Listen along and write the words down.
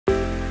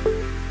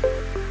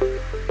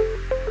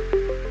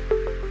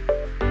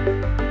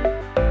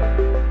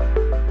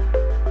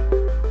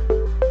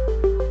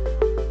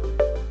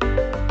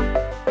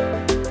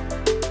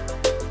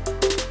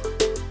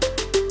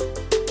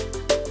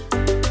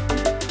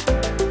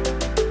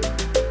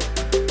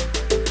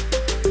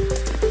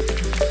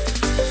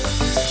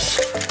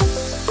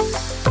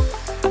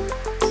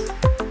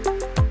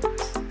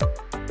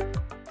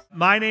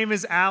My name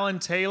is Alan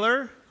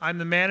Taylor. I'm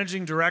the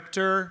managing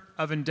director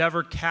of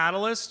Endeavor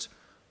Catalyst,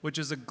 which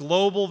is a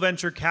global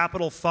venture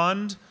capital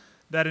fund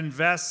that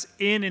invests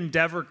in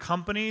Endeavor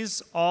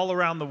companies all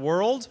around the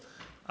world,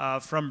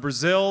 from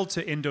Brazil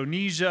to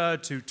Indonesia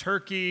to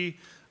Turkey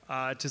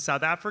to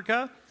South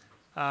Africa.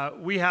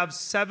 We have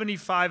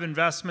 75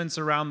 investments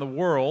around the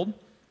world,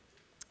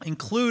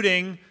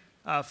 including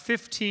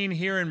 15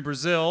 here in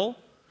Brazil,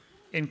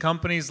 in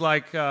companies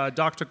like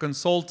Dr.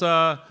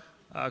 Consulta,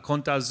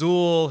 Conta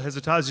Azul,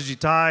 Resultados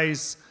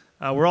Digitais.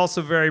 We're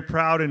also very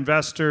proud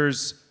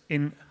investors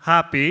in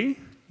Rappi.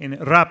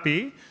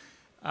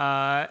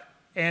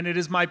 And it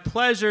is my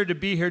pleasure to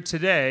be here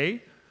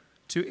today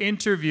to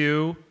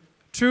interview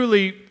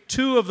truly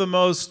two of the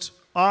most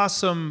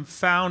awesome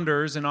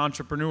founders and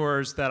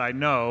entrepreneurs that I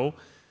know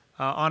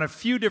on a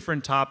few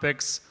different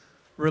topics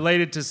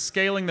related to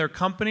scaling their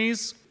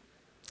companies.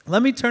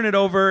 Let me turn it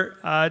over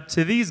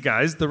to these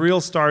guys, the real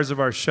stars of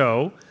our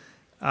show.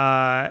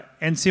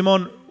 And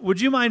Simon, would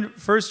you mind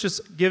first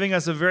just giving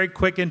us a very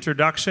quick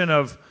introduction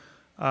of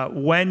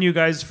when you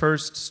guys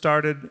first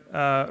started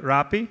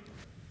Rappi?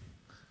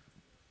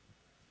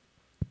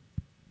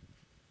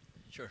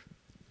 Sure.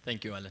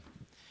 Thank you, Alan.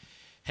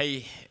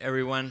 Hey,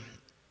 everyone.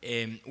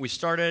 We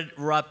started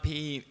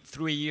Rappi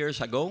 3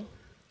 years ago.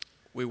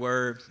 We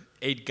were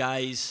 8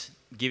 guys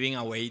giving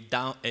away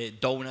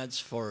donuts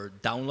for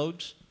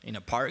downloads in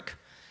a park.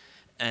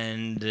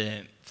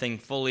 And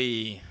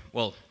thankfully,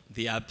 well,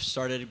 the app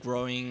started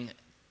growing,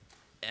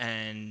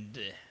 and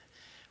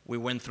we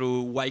went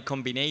through Y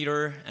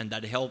Combinator, and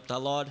that helped a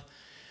lot.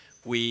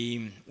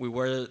 We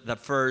were the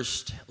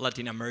first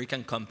Latin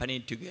American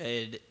company to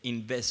get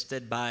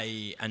invested by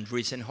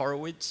Andreessen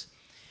Horowitz,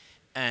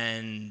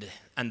 and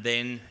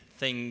then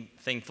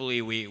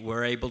thankfully we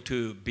were able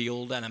to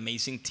build an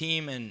amazing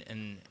team,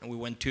 and we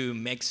went to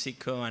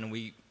Mexico, and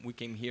we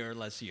came here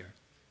last year.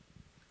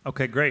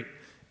 Okay, great.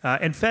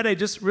 And Fede,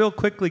 just real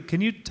quickly, can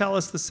you tell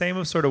us the same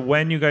of sort of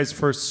when you guys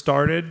first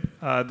started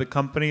the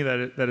company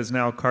that is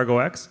now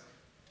CargoX?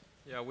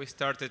 Yeah, we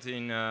started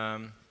in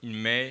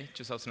May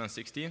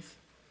 2016.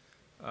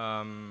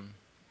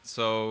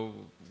 So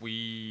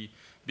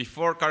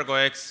before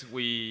CargoX,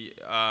 we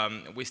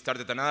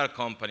started another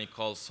company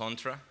called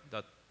Sontra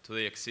that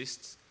today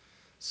exists.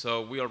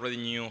 So we already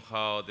knew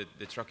how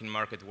the trucking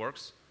market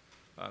works.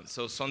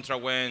 So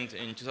Sontra went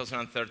in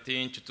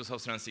 2013 to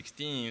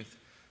 2016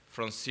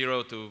 from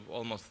 0 to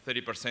almost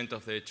 30%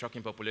 of the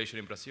trucking population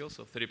in Brazil.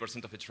 So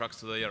 30% of the trucks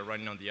today are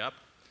running on the app.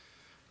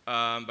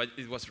 But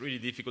it was really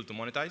difficult to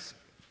monetize.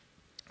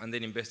 And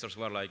then investors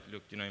were like,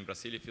 look, in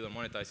Brazil, if you don't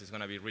monetize, it's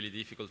going to be really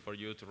difficult for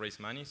you to raise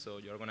money. So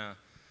you're going to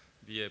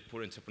be a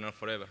poor entrepreneur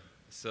forever.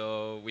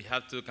 So we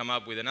had to come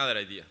up with another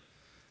idea.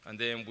 And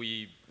then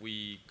we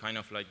kind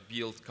of like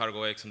built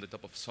CargoX on the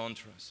top of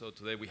Sontra. So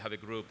today we have a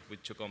group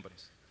with 2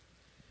 companies.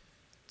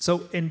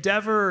 So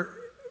Endeavor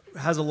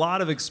has a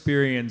lot of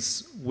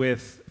experience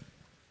with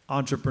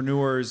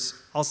entrepreneurs.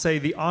 I'll say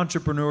the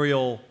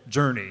entrepreneurial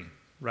journey,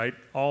 right?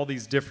 All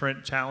these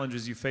different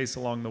challenges you face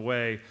along the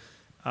way.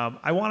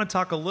 I want to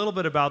talk a little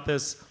bit about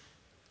this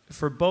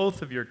for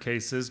both of your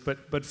cases,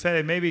 but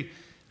Fede, maybe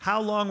how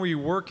long were you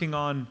working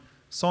on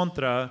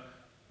Sontra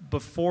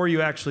before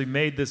you actually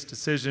made this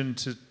decision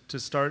to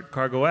start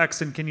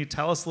CargoX? And can you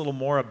tell us a little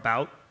more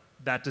about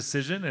that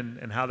decision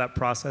and how that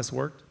process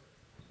worked?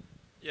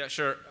 Yeah,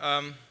 sure.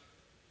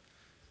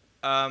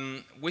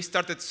 We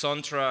started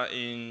Sontra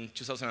in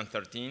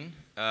 2013.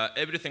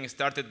 Everything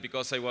started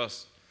because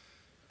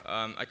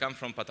I come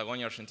from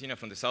Patagonia, Argentina,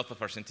 from the south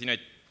of Argentina.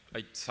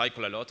 I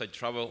cycle a lot. I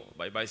travel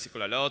by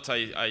bicycle a lot.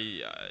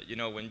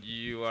 When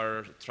you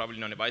are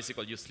traveling on a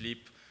bicycle, you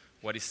sleep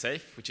what is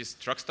safe, which is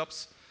truck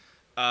stops.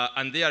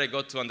 And there I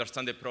got to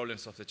understand the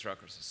problems of the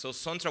truckers. So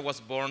Sontra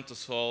was born to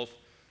solve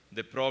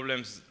the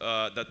problems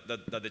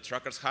that the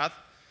truckers had.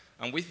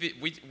 And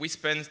we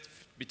spent,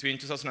 between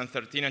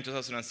 2013 and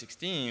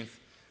 2016,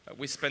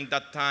 we spent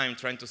that time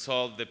trying to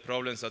solve the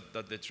problems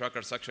that the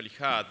truckers actually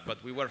had,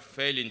 but we were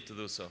failing to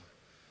do so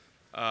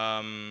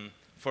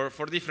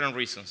for different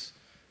reasons.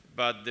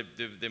 But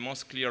the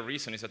most clear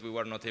reason is that we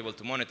were not able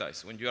to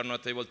monetize. When you are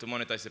not able to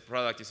monetize the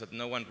product, is that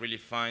no one really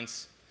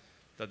finds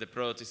that the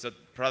product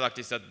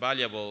is that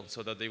valuable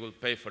so that they will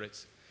pay for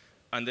it.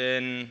 And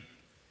then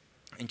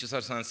in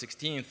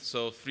 2016,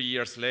 so 3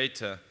 years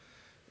later,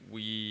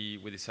 we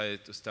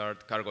decided to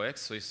start CargoX.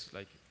 So it's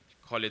like,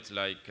 call it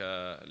like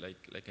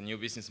a new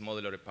business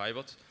model or a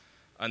pivot.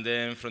 And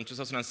then from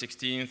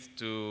 2016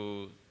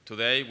 to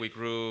today, we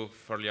grew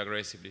fairly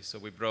aggressively. So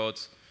we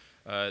brought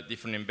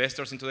different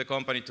investors into the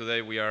company.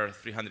 Today we are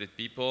 300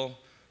 people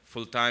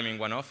full-time in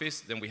one office.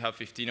 Then we have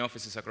 15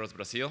 offices across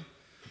Brazil.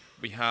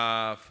 We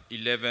have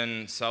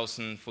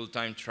 11,000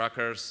 full-time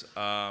truckers.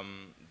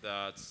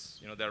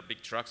 They're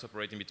big trucks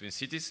operating between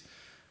cities.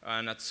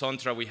 And at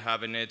Sontra, we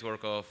have a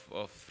network of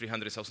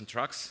 300,000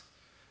 trucks.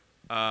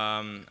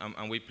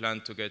 And we plan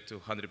to get to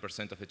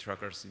 100% of the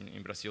truckers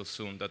in Brazil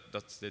soon.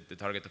 That's the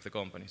target of the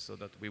company, so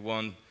that we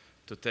want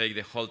to take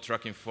the whole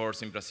trucking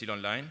force in Brazil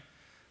online.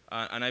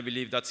 And I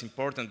believe that's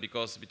important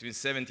because between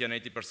 70 and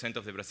 80%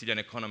 of the Brazilian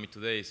economy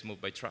today is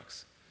moved by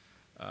trucks.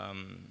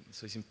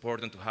 So it's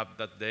important to have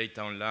that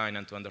data online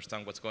and to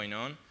understand what's going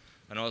on,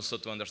 and also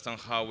to understand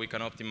how we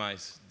can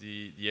optimize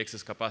the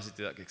excess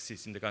capacity that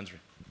exists in the country.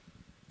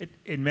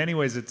 In many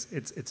ways,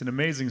 it's an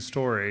amazing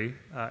story,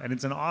 and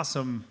it's an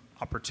awesome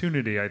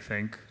opportunity, I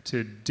think,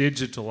 to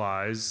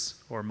digitalize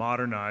or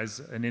modernize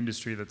an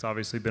industry that's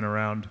obviously been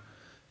around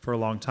for a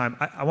long time.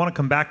 I want to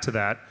come back to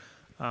that,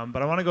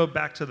 but I want to go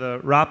back to the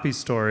Rappi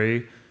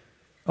story.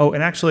 Oh,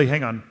 and actually,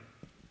 hang on.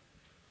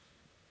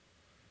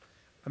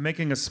 I'm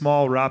making a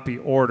small Rappi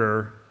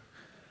order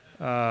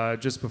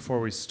just before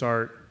we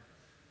start.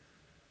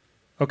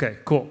 Okay,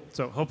 cool.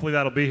 So hopefully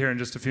that'll be here in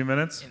just a few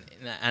minutes.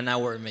 In an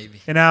hour, maybe.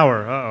 An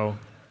hour, uh-oh.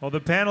 Well, the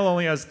panel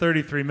only has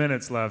 33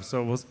 minutes left,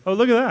 so we'll... Oh,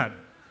 look at that.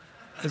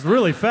 It's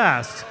really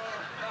fast.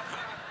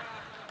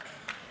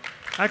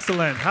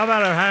 Excellent. How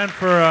about a hand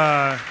for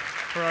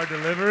our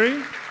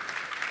delivery?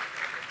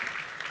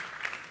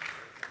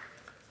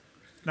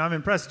 Now I'm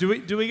impressed. Do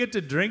we get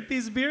to drink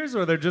these beers,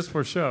 or they're just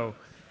for show?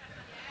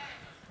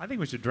 I think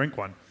we should drink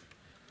one.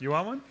 You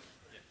want one?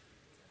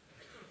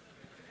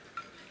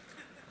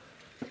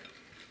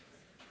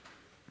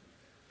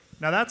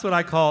 Now that's what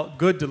I call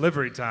good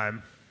delivery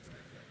time.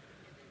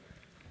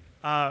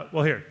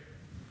 Well, here.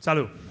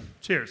 Salud.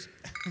 Cheers.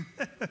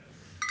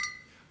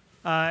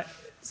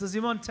 So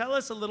Simon, tell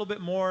us a little bit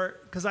more,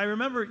 because I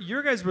remember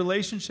your guys'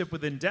 relationship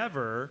with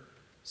Endeavor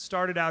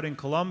started out in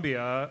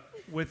Colombia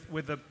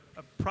with a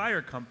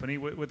prior company,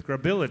 with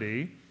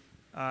Grability,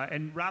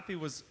 and Rappi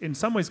was in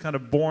some ways kind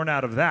of born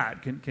out of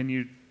that. Can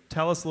you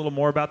tell us a little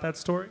more about that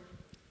story?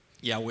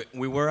 Yeah,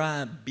 we were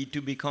a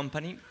B2B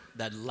company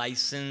that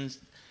licensed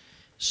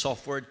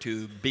software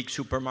to big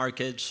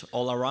supermarkets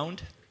all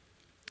around.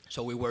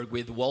 So we work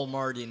with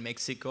Walmart in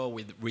Mexico,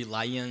 with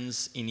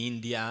Reliance in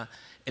India,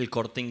 El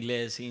Corte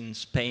Inglés in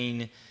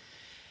Spain,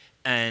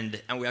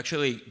 and we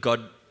actually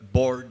got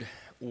bored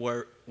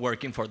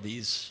working for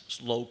these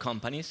slow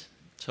companies.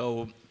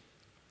 So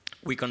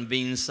we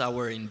convinced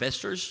our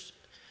investors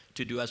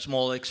to do a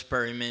small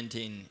experiment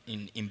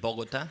in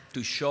Bogota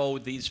to show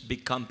these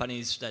big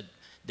companies that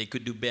they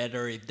could do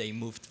better if they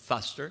moved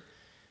faster.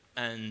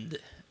 And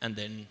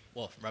then,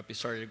 well, Rappi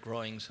started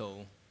growing,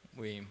 so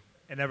we...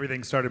 And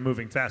everything started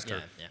moving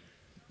faster. Yeah,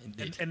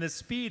 indeed. And the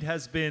speed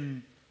has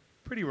been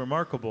pretty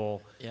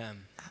remarkable. Yeah.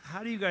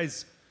 How do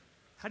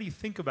you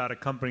think about a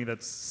company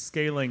that's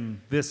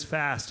scaling this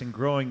fast and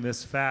growing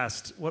this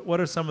fast? What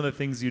are some of the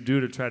things you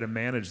do to try to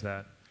manage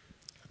that?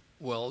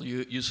 Well,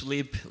 you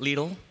sleep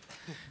little,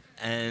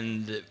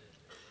 and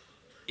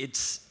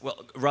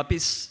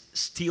Rappi's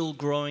still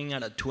growing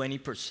at a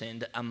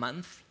 20% a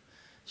month.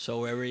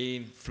 So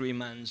every 3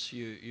 months,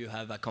 you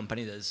have a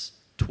company that's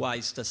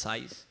twice the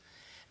size.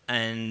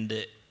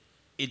 And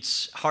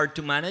it's hard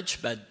to manage,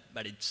 but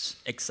it's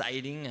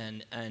exciting,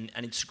 and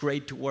it's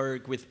great to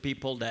work with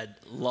people that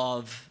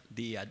love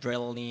the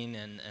adrenaline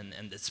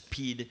and the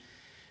speed.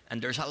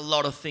 And there's a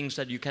lot of things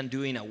that you can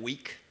do in a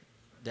week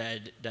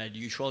that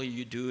usually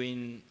you do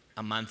in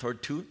a month or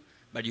two,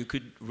 but you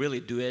could really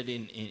do it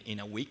in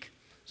a week.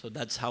 So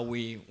that's how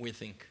we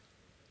think.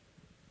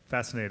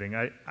 Fascinating.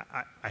 I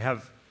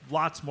have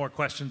lots more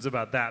questions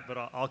about that, but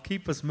I'll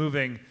keep us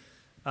moving.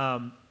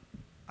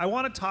 I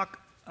want to talk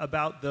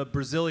about the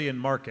Brazilian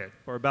market,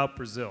 or about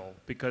Brazil,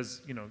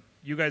 because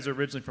you guys are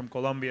originally from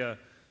Colombia,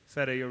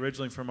 Fede, you're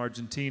originally from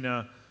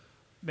Argentina.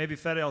 Maybe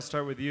Fede, I'll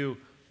start with you.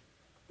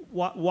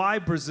 Why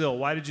Brazil?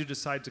 Why did you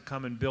decide to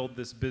come and build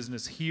this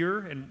business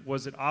here? And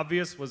was it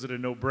obvious? Was it a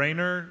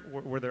no-brainer?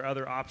 Were there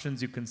other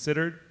options you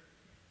considered?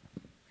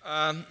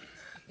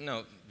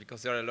 No,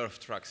 because there are a lot of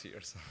trucks here.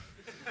 So.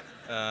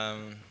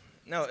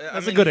 No,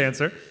 That's a good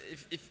answer.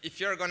 If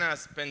you're gonna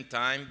spend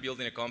time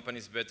building a company,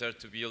 it's better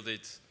to build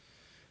it.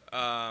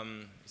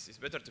 It's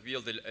better to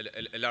build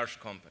a large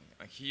company.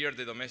 And here,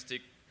 the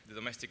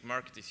domestic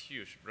market is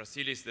huge.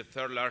 Brazil is the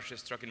third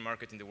largest trucking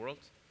market in the world,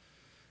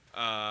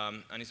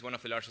 and it's one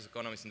of the largest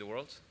economies in the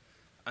world.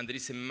 And there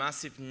is a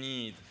massive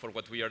need for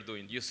what we are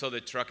doing. You saw the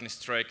trucking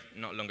strike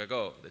not long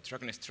ago. The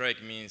trucking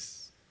strike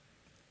means,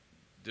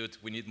 dude,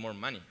 we need more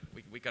money.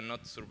 We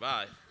cannot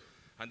survive.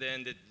 And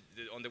then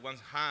on the one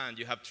hand,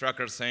 you have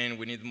truckers saying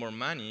we need more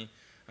money,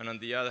 and on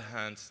the other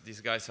hand,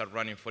 these guys are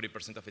running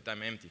 40% of the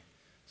time empty.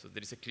 So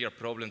there is a clear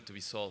problem to be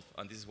solved,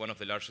 and this is one of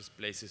the largest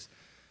places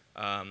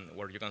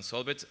where you can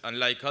solve it.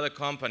 Unlike other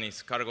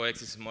companies,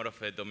 CargoX is more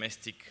of a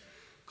domestic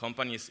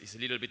company. It's a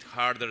little bit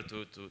harder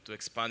to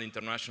expand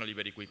internationally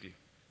very quickly.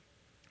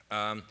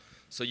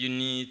 So you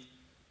need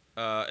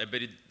a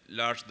very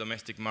large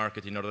domestic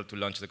market in order to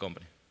launch the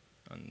company,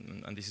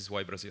 and this is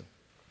why Brazil.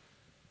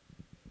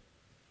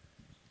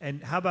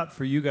 And how about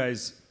for you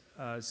guys,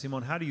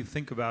 Simon, how do you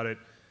think about it?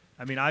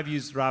 I mean, I've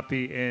used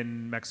Rappi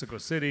in Mexico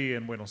City,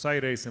 in Buenos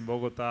Aires, in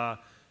Bogota,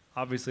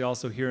 obviously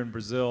also here in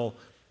Brazil.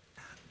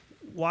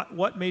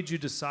 What made you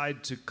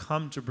decide to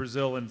come to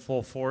Brazil in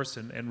full force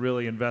and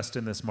really invest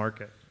in this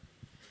market?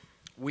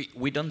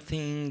 We don't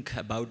think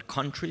about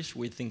countries,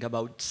 we think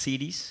about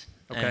cities.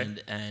 Okay.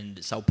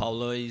 And Sao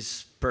Paulo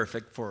is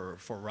perfect for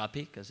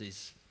Rappi because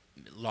it's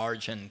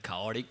large and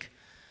chaotic.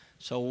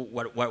 So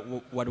what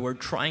we're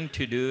trying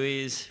to do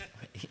is,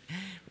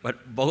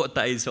 but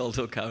Bogota is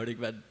also chaotic,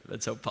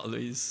 but Sao Paulo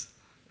is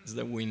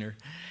the winner.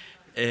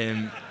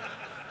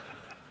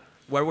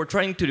 What we're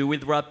trying to do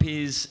with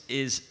Rappi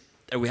is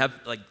that we have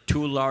like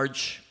two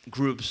large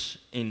groups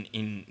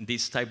in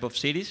this type of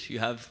cities. You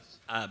have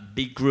a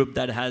big group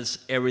that has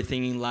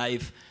everything in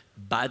life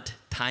but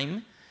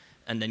time.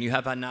 And then you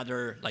have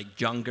another like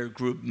younger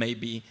group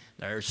maybe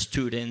that are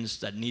students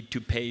that need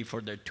to pay for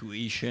their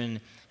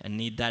tuition and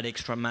need that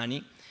extra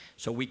money.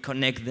 So we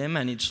connect them,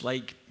 and it's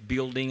like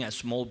building a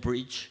small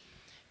bridge.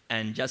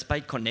 And just by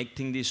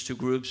connecting these two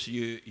groups,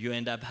 you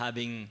end up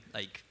having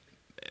like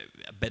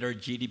a better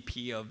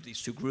GDP of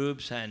these two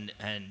groups and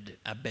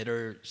a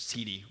better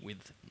city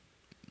with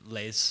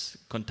less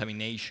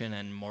contamination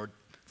and more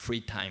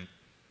free time.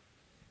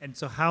 And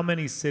so how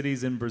many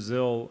cities in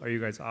Brazil are you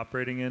guys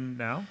operating in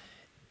now?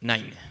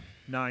 9.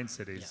 9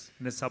 cities. Yeah.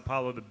 And is Sao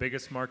Paulo the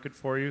biggest market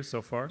for you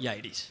so far? Yeah,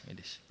 it is. It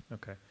is.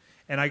 Okay.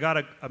 And I got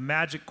a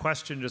magic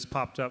question just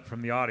popped up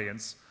from the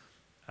audience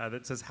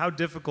that says, how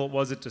difficult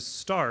was it to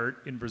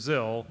start in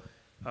Brazil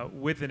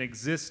with an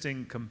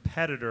existing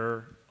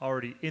competitor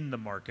already in the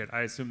market?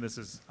 I assume this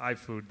is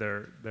iFood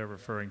they're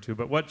referring to,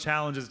 but what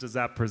challenges does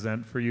that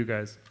present for you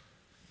guys?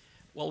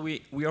 Well,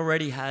 we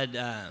already had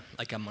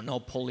like a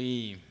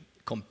monopoly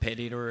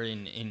competitor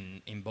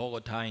in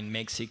Bogota, in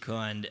Mexico,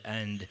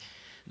 and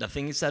the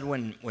thing is that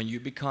when you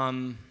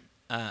become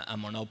a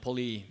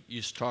monopoly,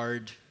 you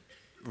start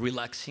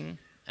relaxing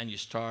and you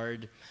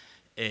start,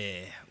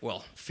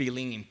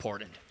 feeling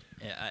important.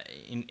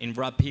 In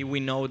Rappi, we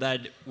know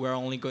that we're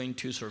only going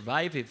to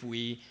survive if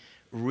we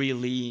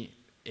really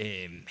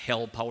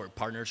help our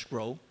partners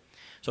grow.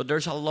 So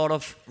there's a lot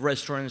of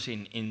restaurants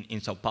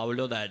in Sao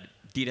Paulo that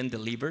didn't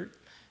deliver.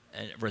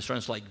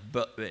 Restaurants like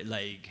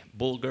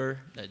Bulgar,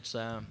 that's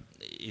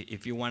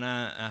if you want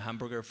a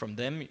hamburger from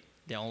them,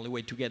 the only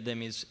way to get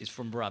them is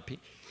from Rappi.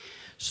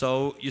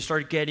 So you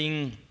start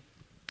getting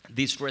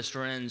these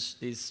restaurants,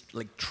 these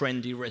like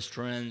trendy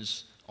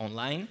restaurants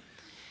online,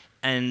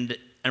 and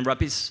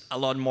Rappi is a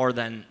lot more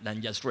than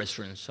just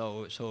restaurants.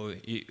 So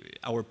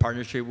our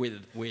partnership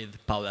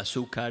with Pau de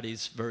Azúcar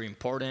is very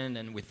important,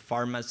 and with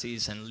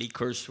pharmacies and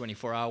liquors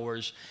 24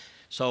 hours.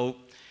 So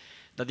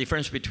the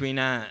difference between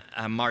a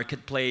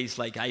marketplace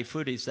like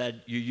iFood is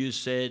that you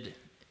use it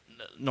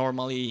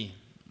normally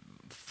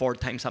 4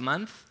 times a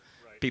month.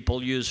 Right.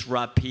 People use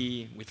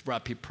Rappi with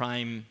Rappi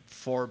Prime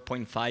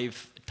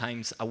 4.5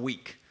 times a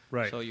week.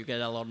 Right. So you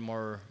get a lot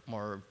more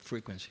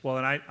frequency. Well,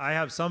 and I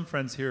have some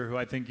friends here who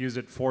I think use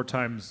it 4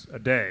 times a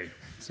day.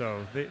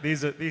 So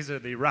these are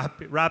the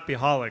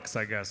Rappi-holics,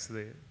 I guess,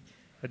 the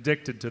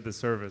addicted to the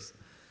service.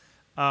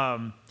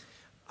 I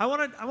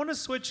want to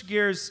switch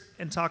gears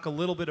and talk a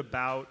little bit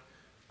about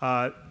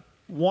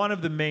one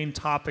of the main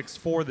topics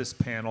for this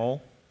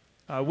panel,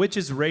 which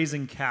is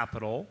raising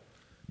capital.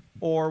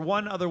 Or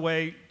one other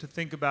way to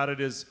think about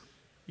it is,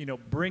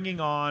 bringing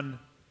on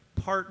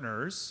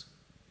partners,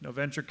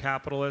 venture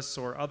capitalists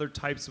or other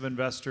types of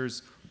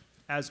investors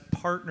as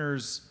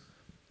partners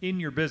in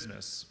your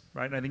business,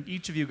 right? And I think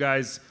each of you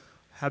guys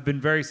have been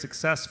very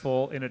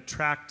successful in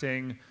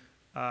attracting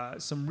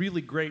some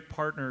really great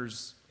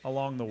partners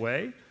along the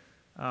way.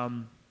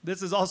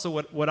 This is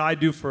also what I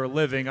do for a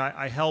living.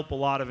 I help a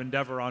lot of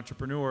Endeavor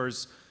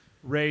entrepreneurs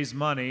raise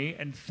money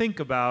and think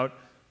about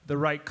the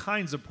right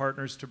kinds of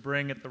partners to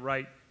bring at the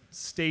right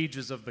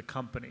stages of the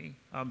company.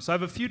 So I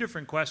have a few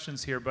different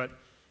questions here, but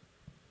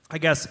I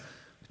guess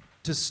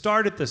to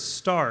start at the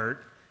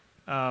start,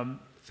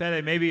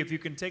 Fede, maybe if you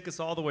can take us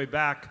all the way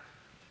back,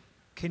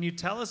 can you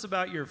tell us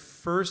about your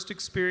first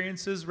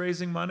experiences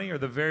raising money, or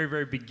the very,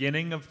 very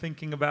beginning of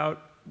thinking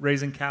about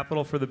raising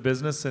capital for the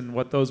business and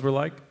what those were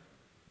like?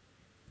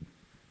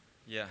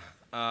 Yeah.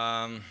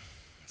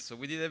 So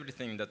we did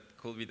everything that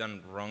could be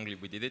done wrongly.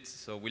 We did it.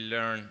 So we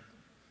learn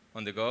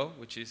on the go,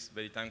 which is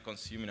very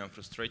time-consuming and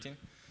frustrating.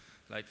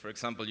 Like, for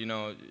example,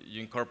 you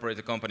incorporate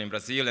a company in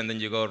Brazil, and then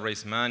you go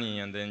raise money,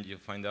 and then you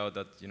find out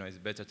that it's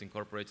better to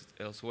incorporate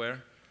it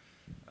elsewhere.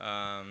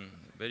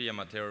 Very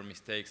amateur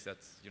mistakes that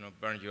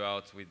burn you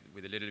out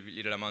with a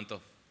little amount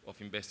of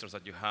investors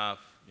that you have.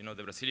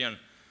 The Brazilian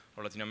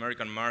or Latin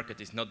American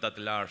market is not that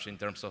large in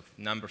terms of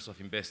numbers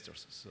of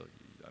investors. So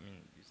I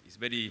mean, it's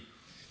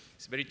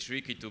very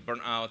tricky to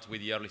burn out with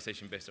the early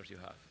stage investors you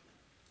have.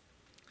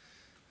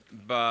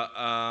 But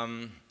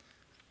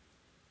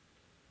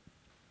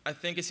I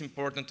think it's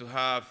important to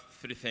have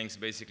 3 things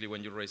basically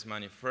when you raise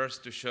money.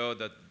 First, to show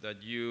that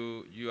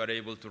you are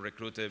able to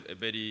recruit a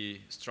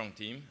very strong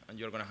team, and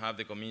you're going to have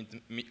the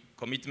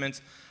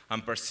commitment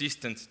and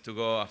persistence to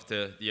go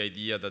after the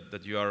idea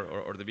that you are,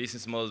 or the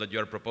business model that you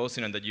are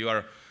proposing, and that you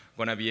are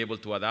going to be able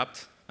to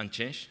adapt and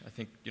change. I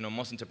think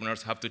most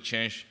entrepreneurs have to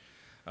change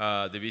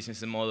the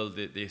business model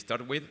they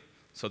start with.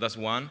 So that's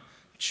 1.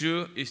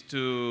 2 is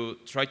to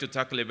try to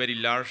tackle a very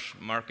large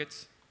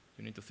market.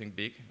 You need to think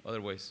big.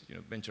 Otherwise,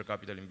 venture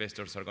capital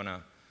investors are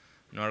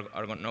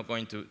not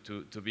going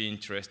to be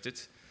interested.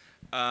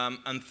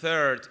 And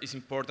third, it's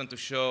important to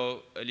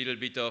show a little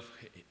bit of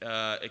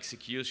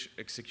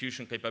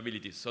execution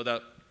capabilities so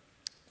that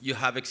you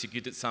have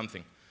executed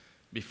something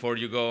before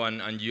you go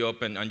and you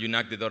open and you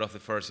knock the door of the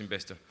first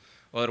investor.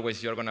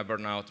 Otherwise, you're going to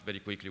burn out very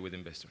quickly with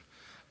investor.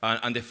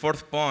 And the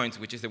fourth point,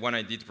 which is the one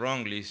I did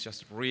wrongly, is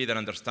just read and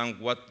understand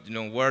what,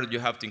 where you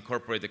have to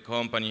incorporate the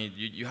company.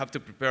 You have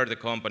to prepare the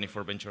company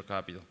for venture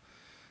capital.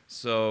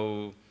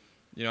 So,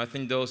 I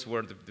think those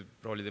were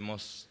probably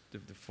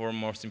the four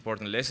most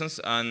important lessons.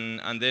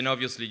 And then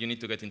obviously you need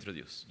to get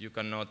introduced. You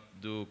cannot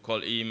do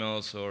cold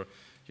emails, or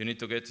you need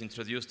to get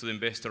introduced to the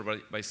investor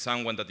by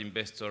someone that the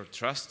investor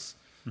trusts,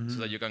 so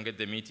that you can get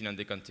the meeting and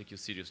they can take you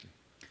seriously.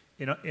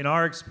 In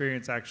our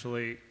experience,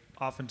 actually,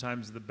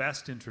 oftentimes the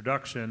best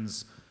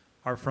introductions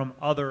are from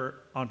other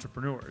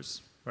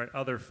entrepreneurs, right?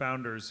 Other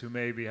founders who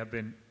maybe have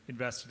been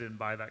invested in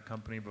by that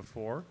company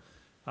before.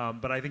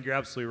 But I think you're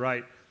absolutely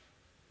right.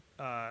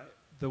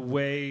 The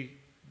way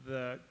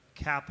the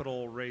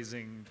capital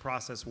raising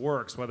process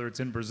works, whether it's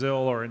in Brazil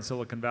or in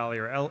Silicon Valley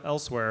or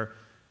elsewhere,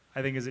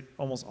 I think is it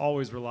almost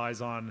always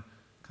relies on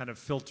kind of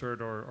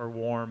filtered or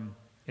warm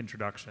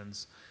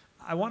introductions.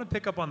 I want to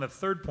pick up on the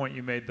third point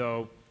you made,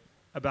 though,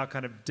 about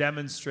kind of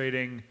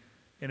demonstrating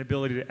an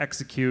ability to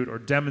execute or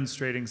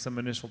demonstrating some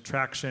initial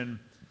traction.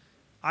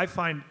 I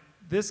find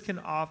this can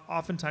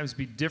oftentimes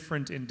be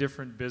different in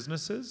different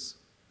businesses.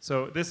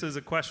 So this is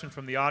a question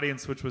from the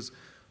audience, which was,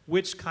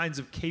 which kinds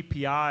of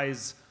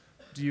KPIs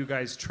do you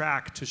guys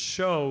track to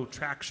show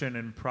traction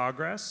and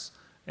progress?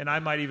 And I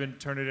might even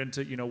turn it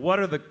into, what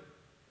are the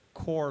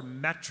core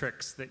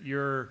metrics that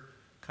you're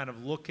kind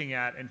of looking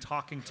at and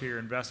talking to your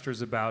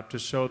investors about to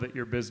show that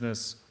your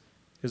business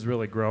is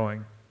really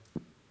growing?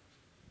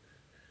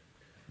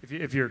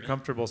 If you're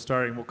comfortable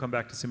starting, we'll come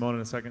back to Simone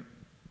in a second.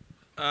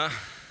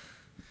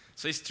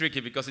 So it's tricky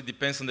because it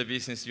depends on the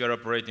business you are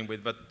operating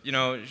with. But you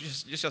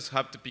just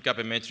have to pick up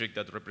a metric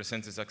that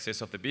represents the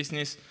success of the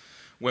business.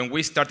 When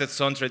we started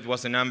Sontra, it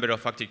was the number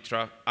of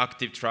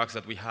active trucks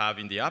that we have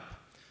in the app.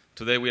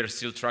 Today we are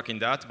still tracking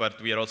that, but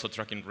we are also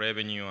tracking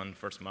revenue and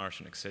first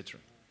margin, etc.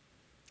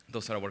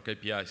 Those are our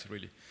KPIs,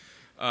 really.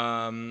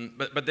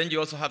 But then you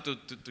also have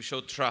to show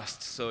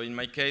trust. So in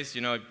my case,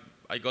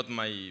 I got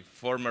my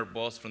former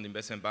boss from the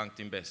investment bank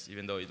to invest,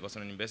 even though it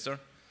wasn't an investor.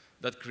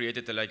 That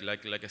created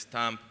like a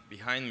stamp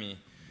behind me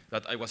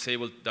that I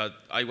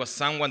was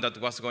someone that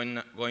was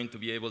going to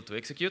be able to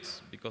execute,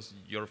 because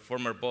your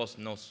former boss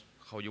knows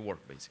how you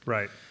work, basically.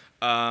 Right.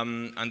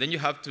 And then you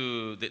have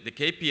to, the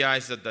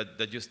KPIs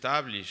that you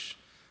establish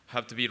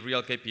have to be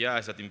real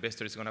KPIs that the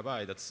investor is going to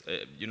buy. That's,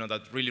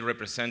 that really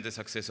represent the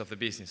success of the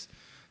business.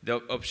 The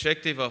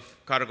objective of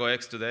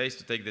CargoX today is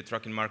to take the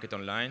trucking market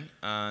online,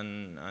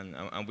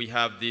 and we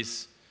have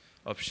this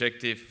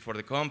objective for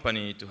the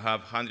company to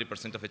have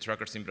 100% of the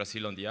truckers in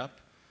Brazil on the app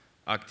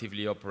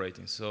actively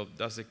operating. So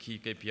that's the key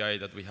KPI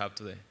that we have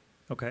today.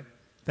 Okay,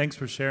 thanks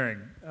for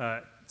sharing.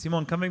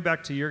 Simone, coming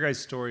back to your guys'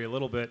 story a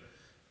little bit,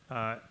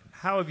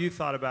 how have you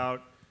thought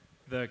about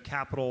the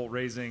capital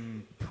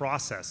raising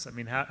process? I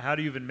mean, how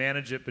do you even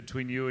manage it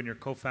between you and your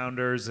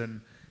co-founders, and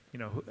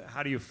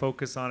how do you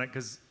focus on it?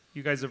 Because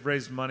you guys have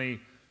raised money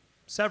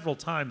several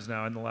times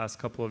now in the last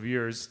couple of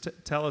years.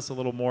 Tell us a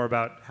little more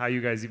about how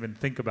you guys even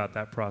think about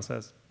that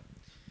process.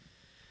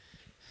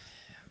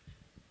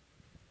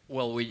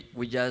 Well,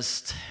 we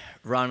just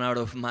run out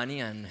of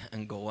money and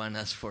go and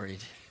ask for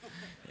it.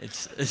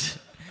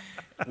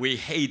 We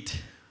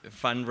hate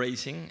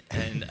fundraising,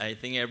 and I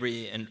think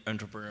every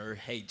entrepreneur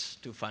hates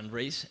to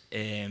fundraise,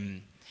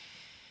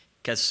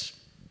 because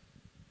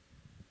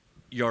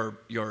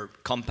your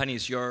company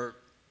is your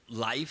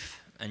life,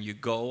 and you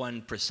go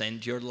and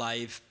present your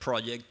life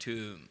project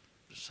to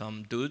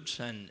some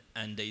dudes,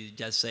 and they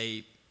just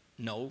say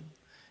no,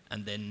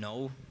 and then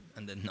no,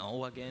 and then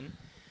no again.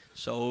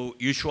 So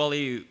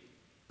usually,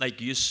 like,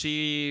 you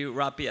see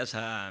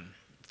Rappi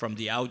from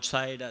the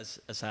outside as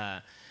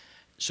a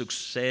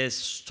success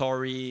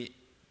story,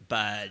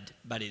 but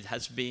it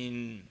has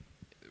been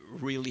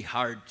really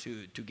hard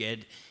to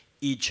get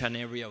each and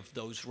every of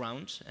those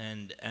rounds,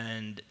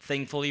 and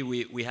thankfully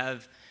we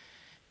have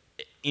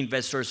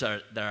investors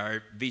that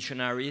are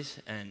visionaries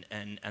and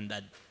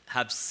that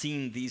have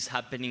seen this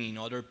happening in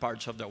other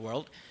parts of the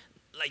world.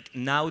 Like,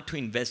 now to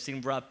invest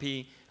in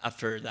Rappi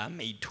after the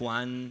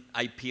Meituan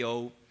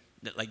IPO,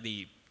 like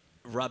the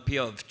Rappi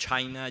of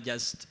China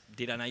just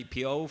did an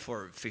IPO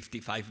for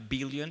 55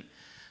 billion.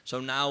 So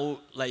now,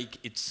 like,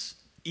 it's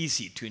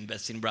easy to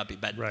invest in Rappi.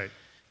 But right.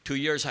 2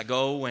 years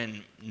ago,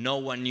 when no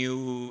one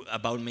knew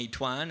about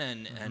Meituan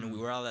and we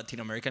were a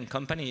Latin American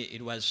company,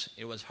 it was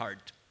hard.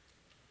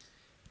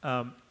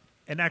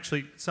 And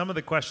actually, some of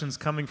the questions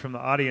coming from the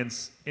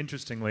audience,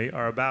 interestingly,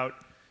 are about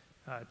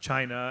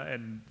China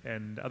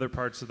and other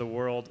parts of the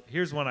world.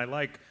 Here's one I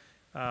like.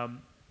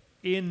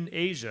 In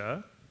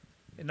Asia,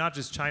 and not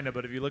just China,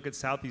 but if you look at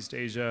Southeast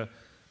Asia,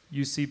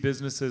 you see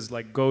businesses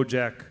like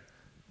Gojek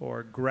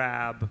or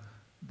Grab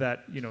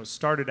that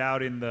started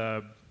out in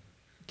the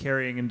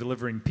carrying and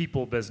delivering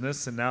people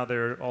business, and now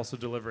they're also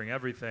delivering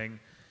everything.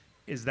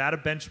 Is that a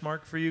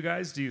benchmark for you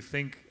guys? Do you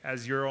think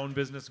as your own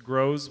business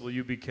grows, will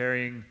you be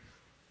carrying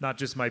not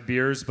just my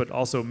beers, but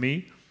also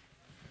me?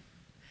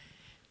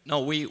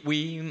 No,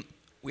 we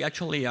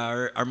actually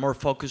are more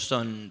focused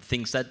on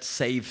things that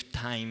save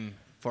time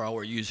for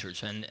our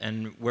users.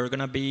 And we're going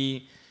to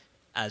be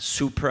a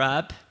super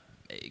app,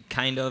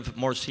 kind of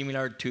more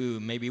similar to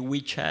maybe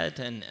WeChat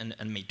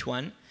and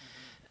Meituan.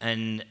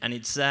 And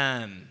it's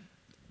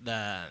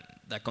the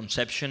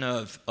conception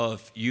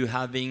of you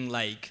having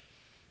like,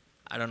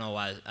 I don't know,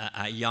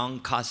 a young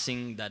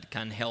cousin that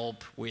can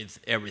help with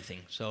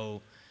everything.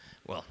 So,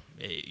 well,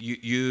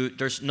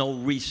 there's no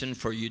reason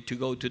for you to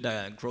go to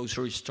the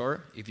grocery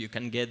store if you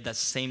can get the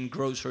same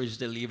groceries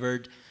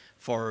delivered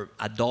for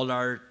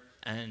 $1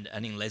 and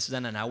in less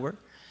than an hour.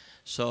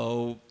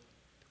 So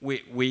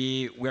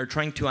we are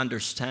trying to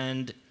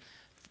understand,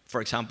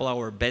 for example,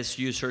 our best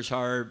users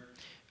are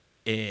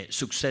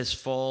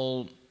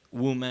successful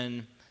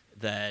women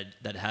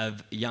that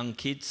have young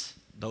kids.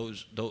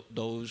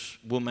 Those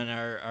women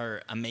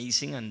are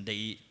amazing, and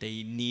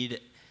they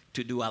need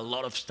to do a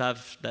lot of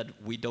stuff that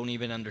we don't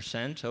even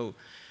understand. So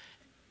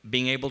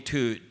being able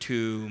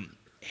to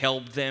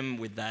help them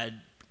with that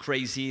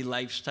crazy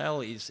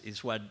lifestyle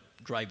is what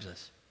drives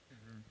us.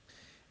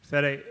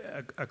 Fede,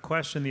 a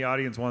question the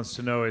audience wants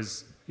to know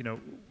is,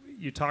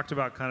 you talked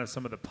about kind of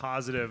some of the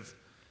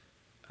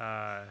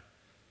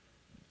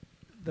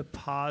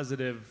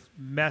positive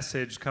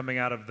message coming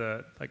out of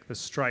the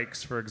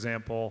strikes, for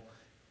example.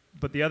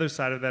 But the other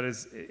side of that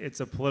is it's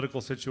a political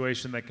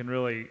situation that can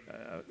really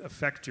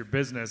affect your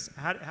business.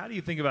 How do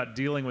you think about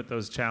dealing with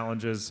those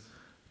challenges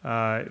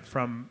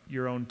from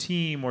your own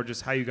team, or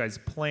just how you guys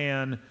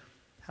plan?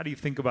 How do you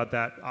think about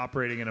that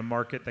operating in a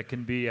market that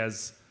can be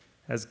as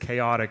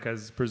chaotic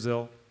as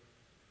Brazil?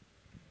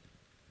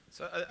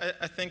 So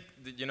I think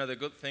the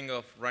good thing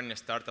of running a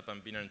startup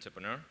and being an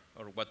entrepreneur,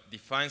 or what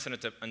defines an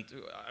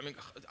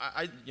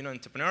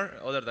entrepreneur,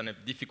 other than a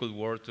difficult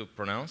word to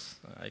pronounce,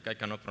 I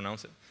cannot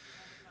pronounce it.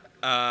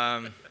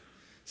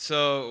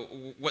 So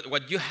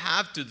what you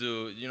have to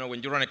do,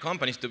 when you run a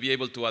company, is to be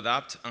able to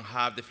adapt and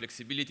have the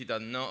flexibility that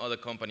no other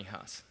company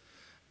has.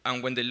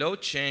 And when the law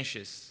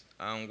changes,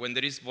 and when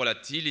there is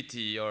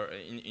volatility or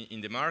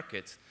in the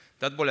market,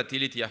 that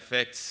volatility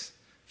affects,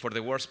 for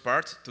the worst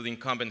part, to the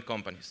incumbent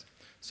companies.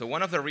 So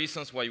one of the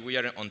reasons why we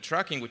are on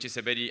trucking, which is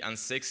a very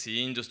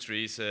unsexy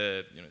industry, is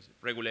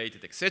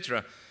regulated,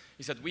 etc.,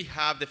 is that we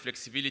have the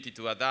flexibility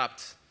to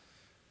adapt,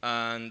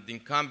 and the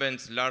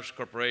incumbent large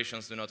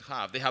corporations do not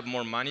have. They have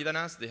more money than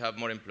us, they have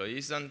more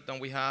employees than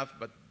we have,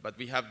 but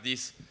we have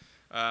this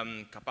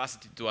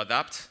capacity to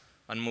adapt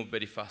and move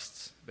very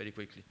fast, very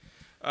quickly.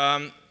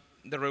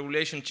 The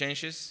regulation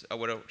changes,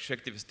 our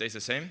objective stays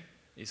the same.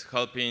 It's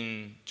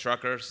helping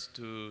truckers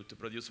to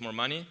produce more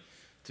money,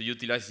 to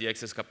utilize the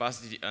excess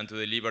capacity, and to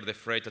deliver the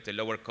freight at a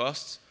lower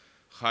cost,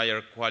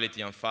 higher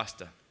quality, and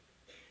faster.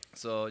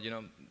 So,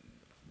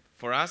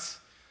 for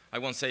us, I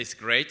won't say it's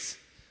great,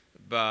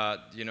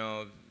 but,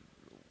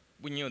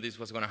 we knew this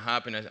was going to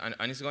happen,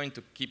 and it's going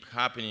to keep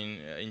happening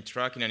in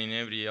trucking and in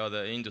every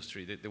other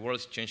industry. The world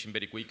is changing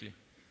very quickly.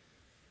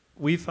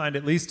 We find,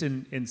 at least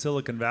in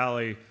Silicon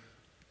Valley,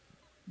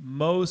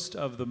 most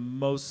of the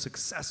most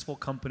successful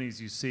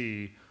companies you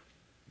see,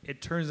 it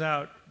turns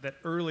out that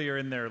earlier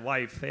in their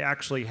life, they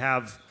actually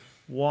have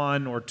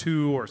one or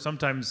two, or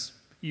sometimes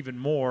even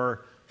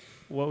more,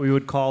 what we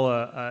would call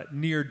a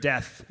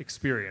near-death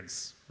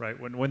experience, right?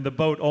 When the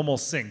boat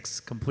almost sinks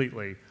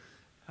completely.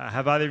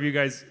 Have either of you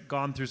guys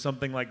gone through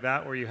something like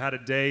that, where you had a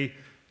day,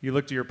 you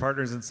looked at your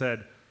partners and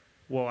said,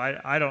 "Well,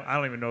 I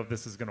don't even know if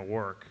this is going to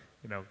work."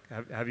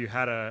 Have you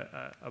had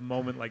a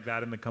moment like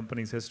that in the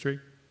company's history?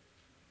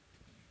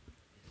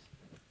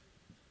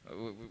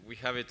 We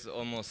have it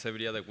almost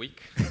every other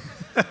week.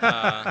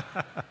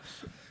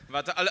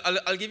 But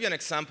I'll give you an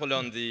example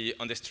on the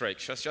strike,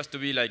 just to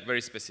be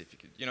very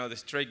specific. The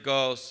strike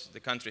goes, the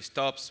country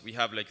stops. We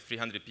have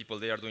 300 people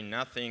there doing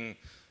nothing.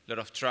 A lot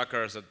of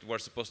truckers that were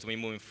supposed to be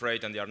moving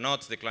freight and they are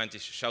not. The client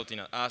is shouting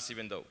at us,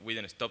 even though we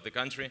didn't stop the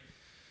country.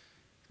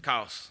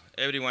 Chaos.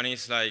 Everyone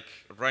is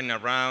running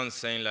around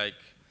saying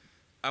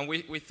and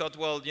we thought,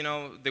 well,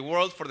 the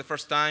world for the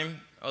first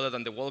time, other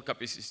than the World Cup,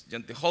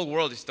 the whole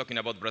world is talking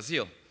about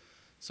Brazil.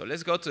 So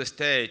let's go to the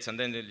States, and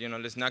then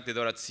let's knock the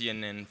door at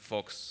CNN,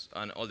 Fox,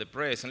 and all the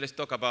press, and let's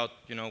talk about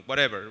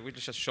whatever. We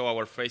just show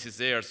our faces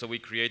there, so we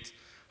create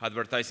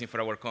advertising for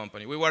our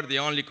company. We were the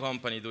only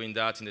company doing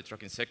that in the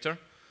trucking sector,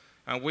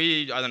 and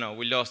we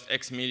lost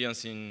X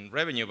millions in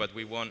revenue, but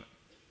we won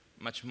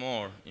much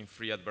more in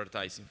free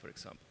advertising, for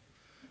example.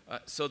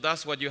 So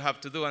that's what you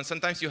have to do, and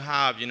sometimes you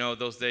have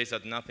those days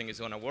that nothing is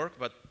going to work,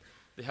 but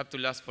they have to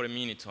last for a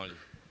minute only.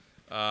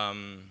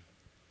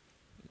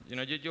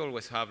 You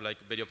always have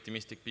very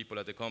optimistic people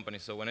at the company,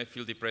 so when I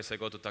feel depressed, I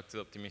go to talk to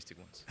the optimistic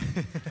ones.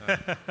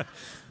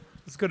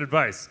 That's good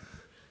advice.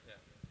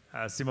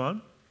 Yeah.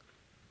 Simon?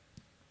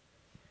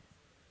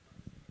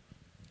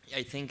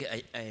 I think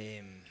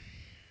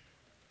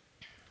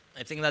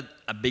that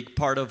a big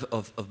part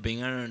of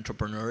being an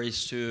entrepreneur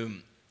is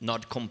to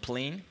not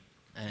complain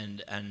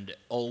and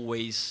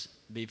always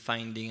be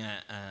finding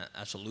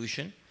a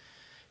solution.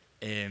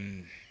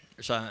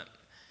 There's a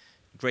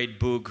great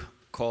book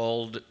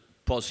called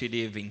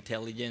Positive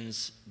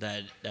Intelligence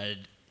that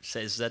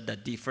says that the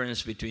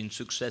difference between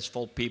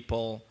successful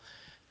people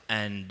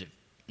and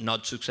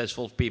not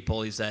successful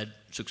people is that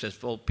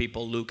successful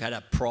people look at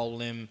a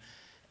problem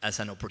as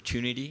an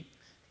opportunity,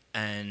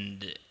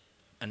 and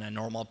a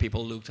normal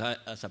people look at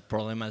as a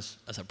problem as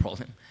a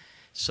problem.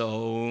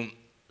 So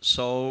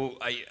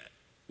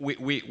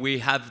we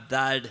have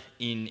that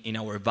in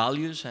our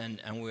values,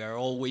 and we are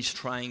always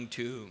trying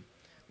to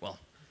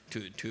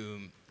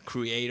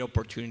create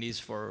opportunities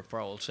for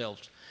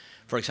ourselves.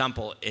 For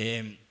example,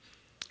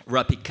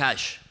 Rappi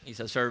Cash is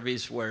a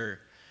service where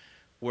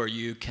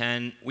you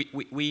can.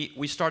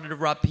 We started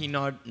Rappi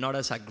not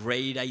as a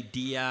great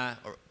idea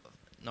or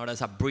not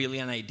as a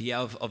brilliant idea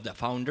of the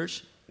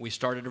founders. We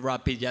started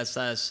Rappi just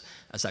as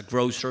a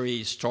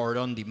grocery store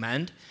on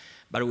demand,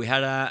 but we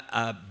had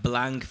a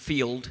blank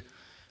field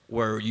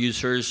where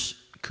users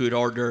could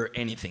order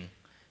anything,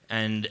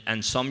 and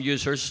some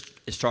users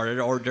started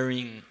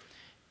ordering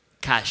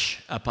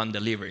cash upon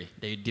delivery.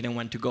 They didn't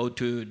want to go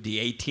to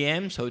the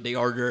ATM, so they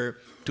ordered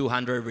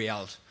 200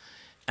 reals.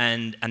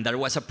 And that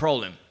was a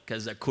problem,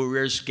 because the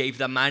couriers gave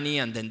the money,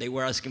 and then they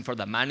were asking for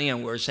the money, and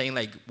we were saying,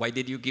 like, why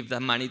did you give the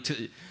money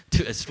to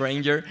a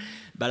stranger?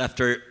 But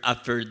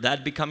after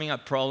that becoming a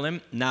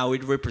problem, now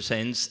it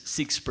represents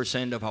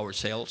 6% of our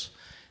sales,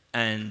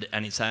 and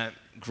it's a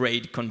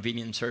great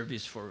convenient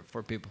service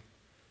for people.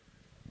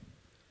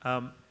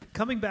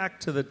 Coming back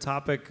to the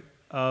topic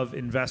of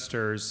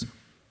investors,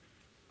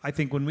 I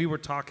think when we were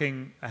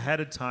talking ahead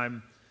of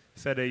time,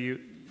 Fede,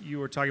 you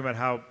were talking about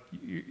how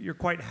you're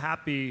quite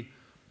happy.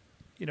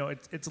 You know,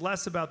 it's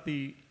less about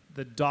the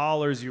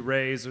dollars you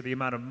raise or the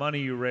amount of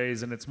money you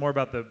raise, and it's more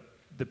about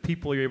the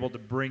people you're able to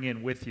bring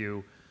in with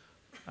you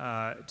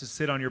to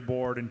sit on your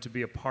board and to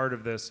be a part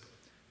of this.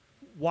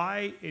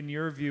 Why, in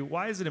your view,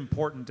 why is it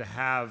important to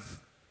have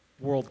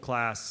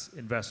world-class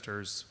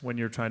investors when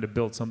you're trying to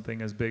build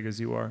something as big as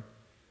you are?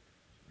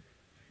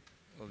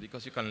 Well,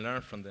 because you can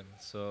learn from them.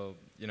 So,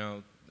 you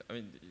know, I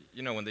mean,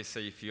 you know, when they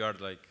say if you are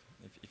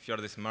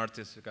the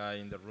smartest guy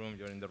in the room,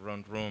 you're in the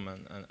wrong room,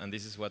 and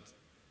this is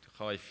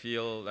how I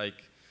feel,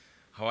 like,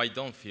 how I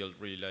don't feel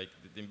really. Like,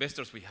 the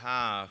investors we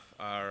have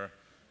are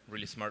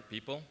really smart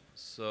people.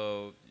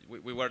 So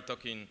we were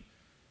talking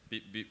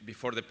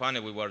before the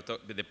panel. We were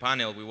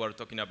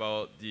talking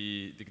about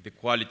the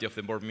quality of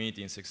the board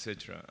meetings,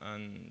 etc.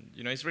 And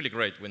you know, it's really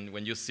great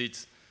when you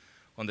sit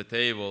on the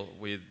table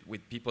with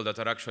people that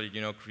are actually,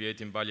 you know,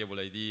 creating valuable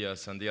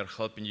ideas, and they are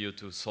helping you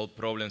to solve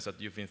problems that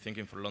you've been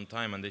thinking for a long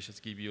time, and they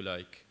just give you,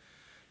 like,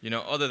 you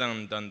know, other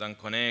than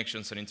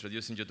connections and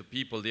introducing you to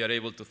people, they are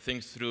able to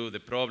think through the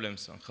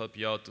problems and help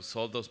you out to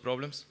solve those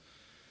problems.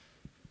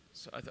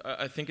 So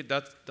I think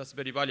that's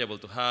very valuable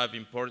to have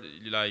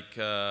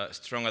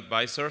strong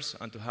advisors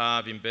and to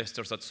have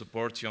investors that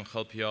support you and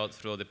help you out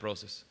through the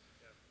process.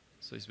 Yeah.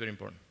 So it's very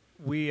important.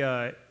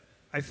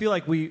 I feel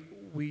like we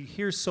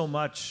hear so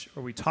much,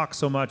 or we talk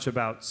so much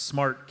about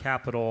smart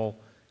capital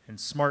and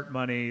smart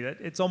money that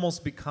it's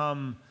almost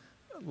become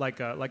like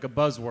a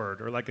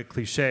buzzword or like a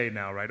cliche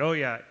now, right? Oh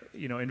yeah,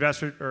 you know,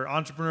 investors or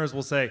entrepreneurs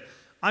will say,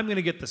 "I'm going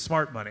to get the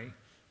smart money,"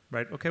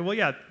 right? Okay, well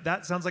yeah,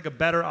 that sounds like a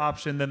better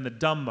option than the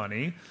dumb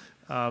money.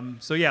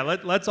 So yeah,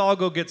 let's all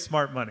go get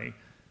smart money.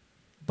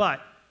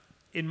 But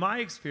in my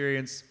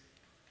experience,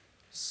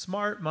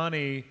 smart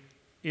money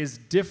is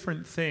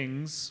different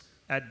things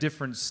at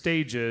different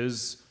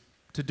stages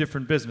to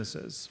different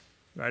businesses,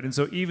 right? And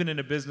so even in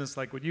a business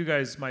like what you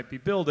guys might be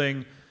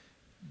building,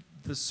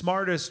 the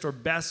smartest or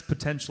best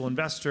potential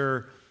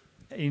investor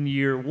in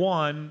year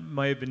one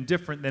might have been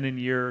different than in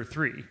year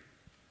 3,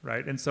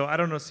 right? And so I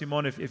don't know,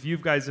 Simon, if you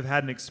guys have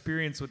had an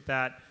experience with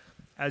that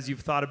as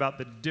you've thought about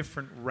the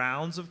different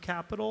rounds of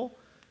capital,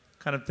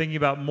 kind of thinking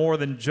about more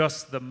than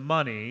just the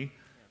money,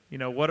 you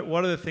know, what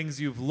are the things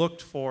you've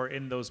looked for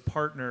in those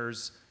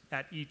partners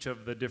at each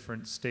of the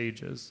different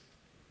stages?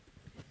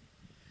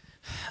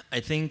 I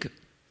think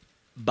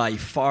by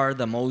far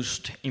the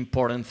most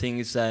important thing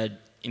is that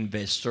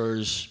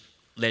investors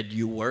let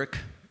you work,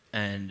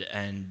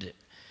 and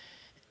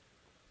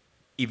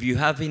if you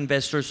have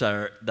investors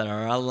that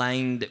are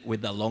aligned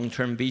with the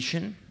long-term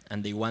vision,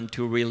 and they want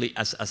to really,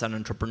 as an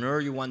entrepreneur,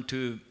 you want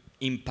to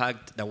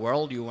impact the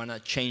world, you want to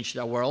change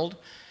the world.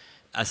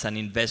 As an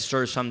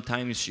investor,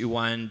 sometimes you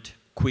want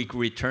quick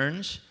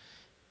returns,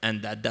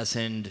 and that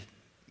doesn't,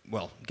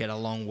 get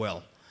along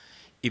well.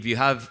 If you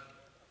have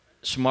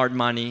smart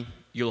money,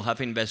 you'll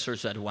have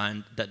investors that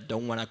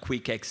don't want a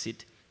quick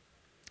exit.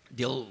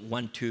 They'll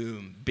want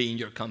to be in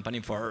your company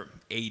for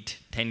 8,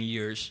 10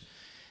 years,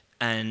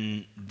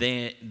 and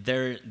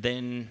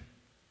then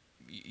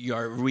you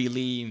are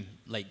really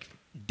like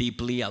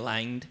deeply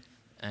aligned,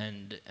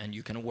 and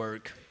you can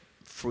work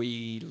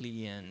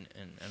freely and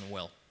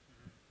well.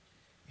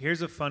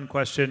 Here's a fun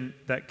question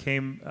that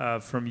came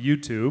from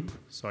YouTube.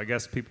 So I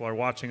guess people are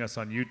watching us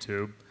on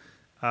YouTube.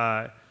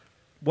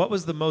 What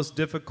was the most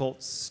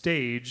difficult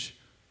stage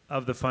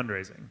of the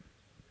fundraising?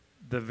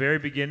 The very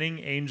beginning,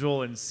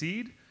 angel and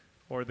seed,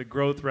 or the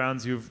growth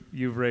rounds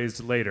you've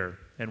raised later,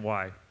 and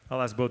why? I'll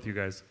ask both you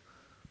guys.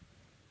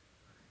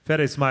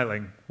 Fede's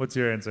smiling. What's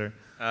your answer?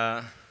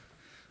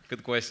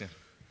 Good question.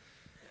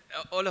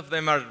 All of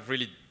them are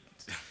really,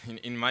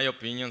 in my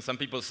opinion, some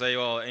people say,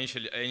 "Oh,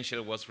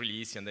 Angel was really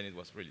easy, and then it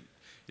was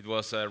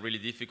really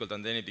difficult,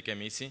 and then it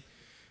became easy."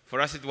 For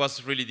us, it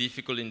was really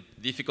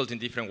difficult in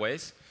different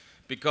ways,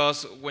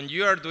 because when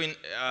you are doing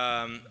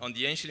on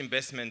the angel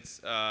investment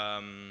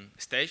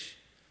stage,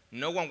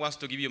 no one wants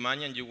to give you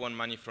money, and you want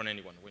money from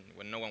anyone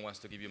when no one wants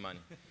to give you money.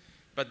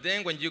 But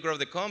then when you grow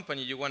the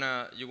company, you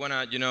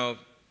wanna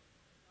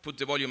put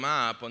the volume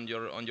up on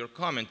your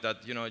comment that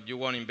you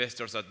want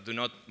investors that do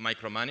not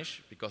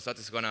micromanage, because that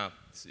is gonna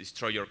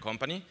destroy your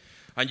company,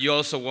 and you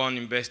also want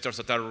investors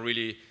that are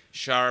really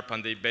sharp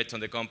and they bet on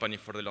the company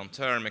for the long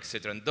term,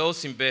 etc. And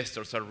those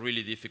investors are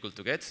really difficult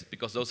to get,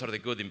 because those are the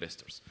good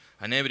investors,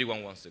 and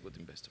everyone wants the good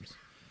investors.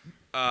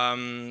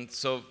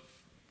 So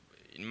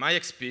in my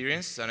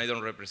experience, and I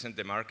don't represent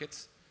the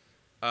markets,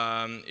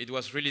 it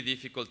was really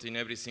difficult in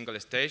every single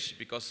stage,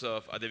 because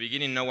at the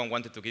beginning no one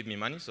wanted to give me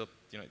money, so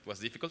it was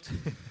difficult.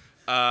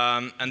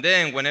 And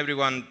then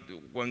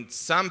when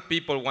some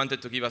people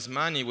wanted to give us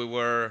money, we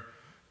were,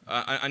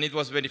 and it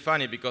was very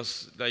funny,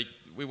 because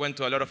we went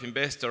to a lot of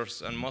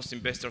investors, and most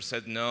investors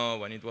said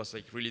no, and it was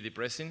really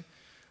depressing.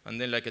 And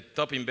then a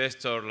top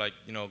investor like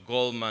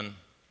Goldman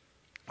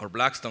or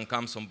Blackstone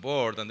comes on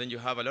board, and then you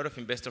have a lot of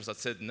investors that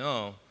said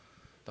no,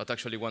 that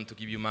actually want to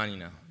give you money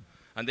now.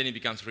 And then it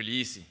becomes really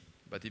easy.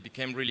 But it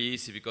became really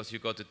easy because you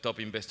got the top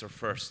investor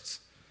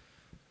first.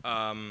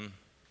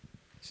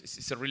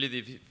 It's a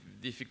really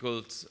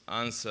difficult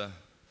answer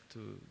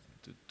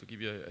to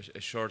give you a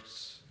short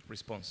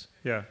response.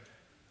 Yeah.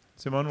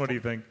 Simon, what do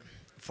you think?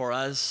 For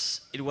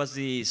us, it was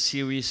the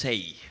Series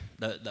A,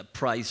 the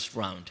prize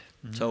round.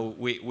 Mm-hmm. So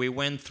we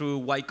went through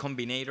Y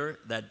Combinator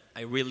that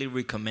I really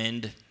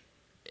recommend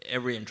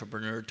every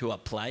entrepreneur to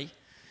apply.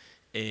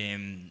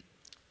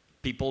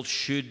 People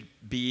should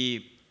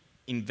be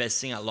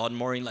investing a lot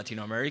more in Latin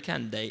America,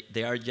 and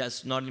they are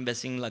just not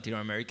investing in Latin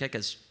America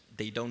because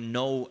they don't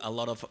know a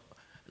lot of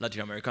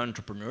Latin American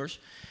entrepreneurs.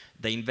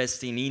 They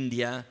invest in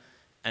India,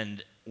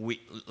 and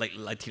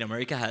Latin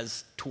America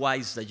has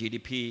twice the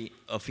GDP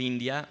of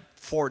India,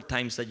 4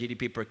 times the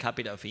GDP per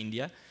capita of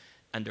India,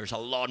 and there's a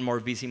lot more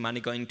VC money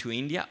going to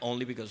India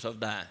only because of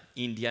the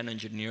Indian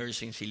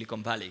engineers in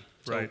Silicon Valley.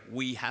 So right.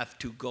 We have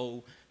to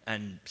go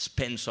and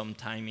spend some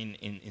time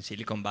in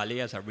Silicon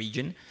Valley as a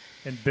region.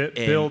 And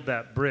build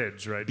that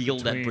bridge, right?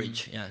 Build that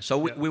bridge, yeah. So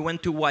we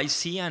went to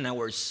YC, and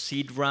our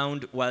seed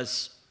round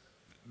was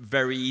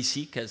very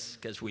easy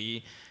because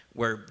we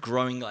were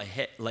growing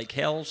like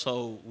hell,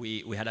 so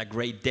we had a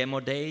great demo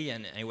day,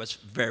 and it was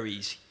very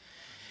easy.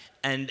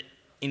 And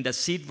in the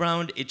seed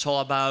round, it's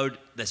all about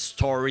the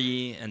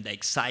story and the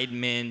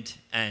excitement,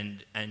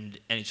 and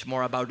it's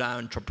more about the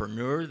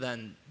entrepreneur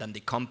than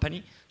the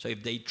company. So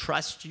if they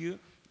trust you,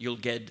 you'll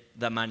get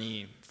the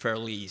money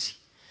fairly easy.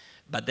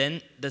 But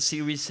then the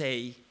Series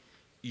A,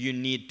 you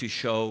need to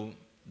show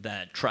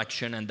the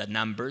traction and the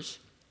numbers.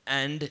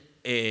 And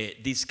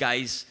these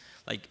guys,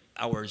 like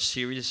our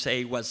Series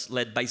A was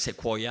led by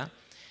Sequoia,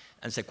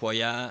 and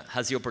Sequoia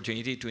has the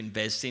opportunity to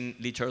invest in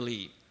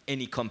literally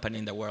any company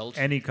in the world.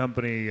 Any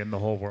company in the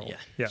whole world.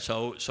 Yeah.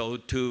 So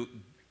to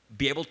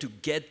be able to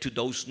get to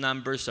those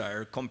numbers that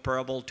are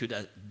comparable to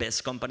the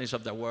best companies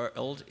of the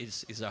world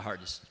is the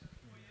hardest.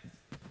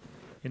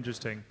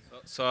 Interesting.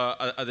 So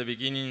at the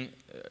beginning,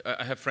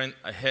 I have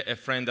a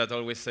friend that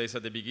always says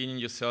at the beginning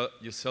you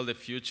sell the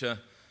future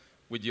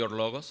with your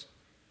logos,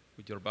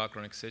 with your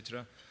background,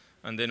 etc.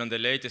 And then on the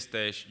later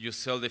stage, you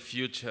sell the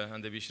future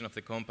and the vision of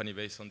the company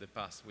based on the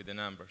past with the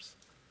numbers.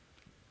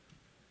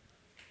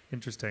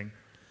 Interesting.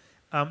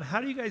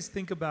 How do you guys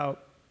think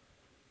about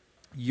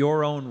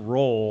your own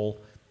role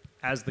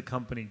as the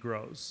company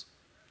grows?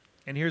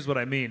 And here's what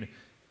I mean.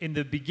 In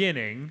the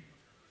beginning,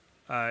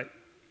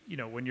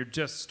 when you're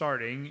just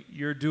starting,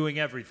 you're doing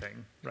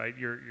everything, right?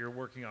 You're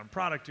working on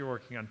product, you're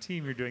working on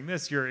team, you're doing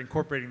this, you're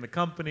incorporating the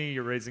company,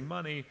 you're raising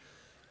money.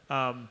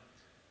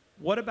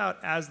 What about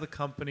as the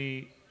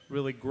company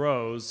really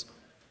grows,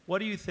 what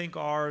do you think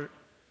are,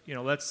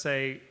 let's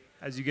say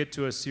as you get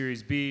to a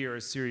Series B or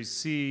a Series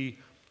C,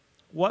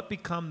 what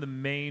become the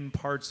main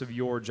parts of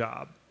your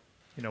job?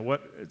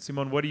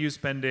 Simon, what are you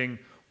spending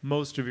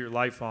most of your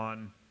life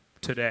on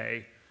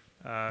today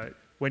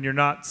when you're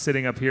not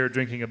sitting up here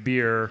drinking a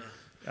beer,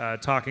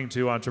 talking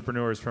to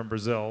entrepreneurs from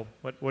Brazil?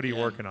 What are you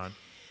working on?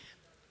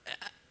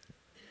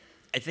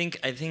 I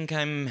think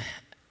I'm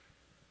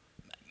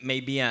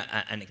maybe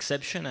an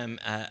exception.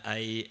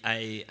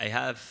 I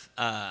have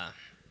a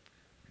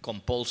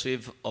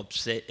compulsive,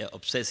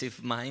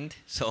 obsessive mind.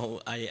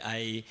 So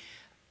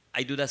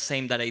I do the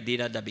same that I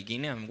did at the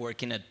beginning. I'm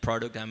working at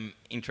product. I'm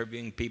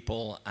interviewing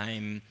people.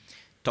 I'm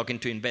talking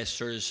to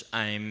investors.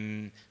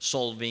 I'm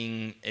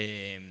solving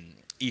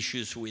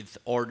issues with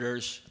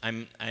orders.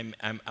 I'm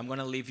going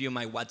to leave you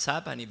my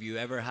WhatsApp, and if you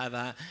ever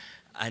have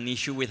an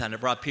issue with a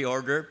Rappi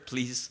order,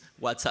 please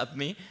WhatsApp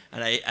me.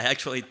 And I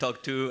actually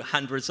talk to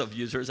hundreds of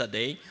users a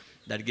day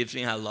that gives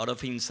me a lot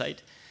of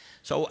insight.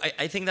 So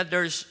I think that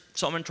there's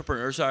some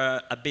entrepreneurs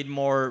are a bit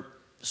more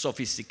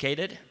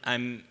sophisticated.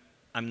 I'm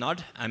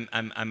not.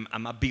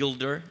 I'm a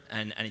builder,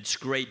 and it's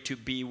great to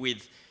be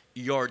with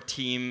your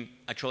team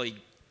actually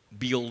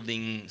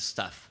building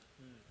stuff.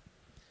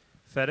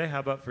 Fede, how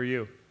about for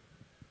you?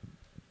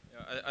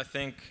 Yeah, I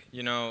think,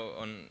 you know,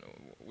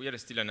 we are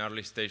still an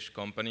early stage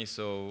company,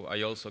 so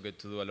I also get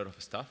to do a lot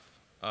of stuff.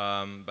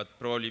 But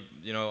probably,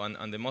 you know,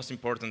 and the most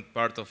important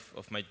part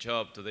of my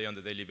job today on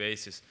the daily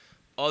basis,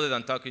 other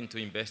than talking to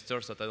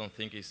investors, that I don't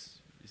think is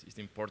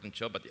the important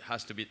job, but it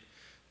has to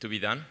be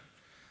done,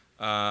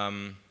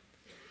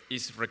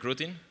 is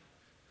recruiting,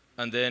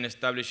 and then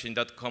establishing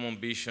that common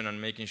vision and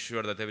making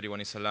sure that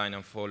everyone is aligned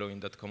and following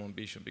that common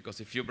vision. Because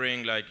if you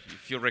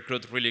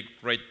recruit really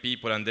great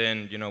people, and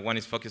then, you know, one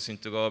is focusing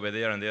to go over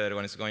there and the other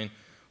one is going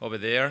over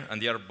there,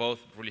 and they are both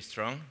really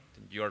strong,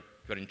 then you're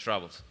in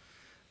troubles.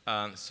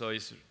 So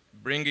it's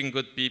bringing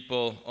good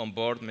people on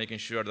board, making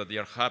sure that they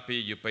are happy,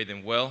 you pay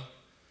them well,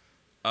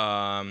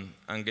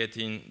 and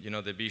getting, you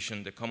know, the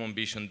vision, the common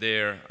vision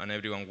there, and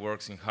everyone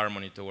works in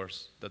harmony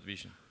towards that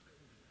vision.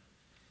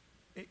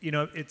 You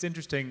know, it's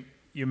interesting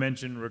you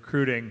mentioned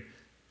recruiting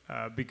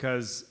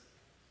because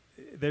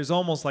there's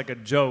almost like a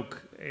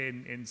joke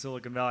in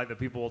Silicon Valley that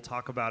people will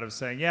talk about of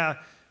saying, yeah,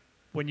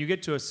 when you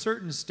get to a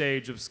certain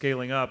stage of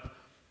scaling up,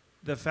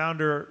 the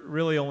founder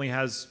really only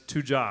has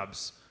two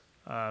jobs,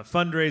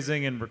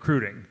 fundraising and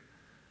recruiting,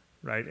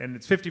 right? And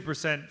it's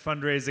 50%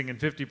 fundraising and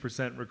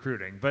 50%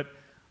 recruiting. But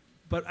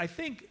I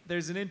think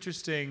there's an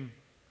interesting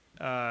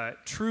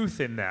truth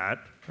in that,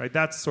 right?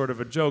 That's sort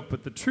of a joke,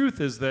 but the truth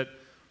is that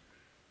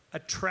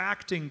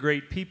attracting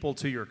great people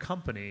to your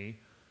company,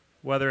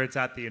 whether it's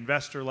at the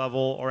investor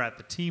level or at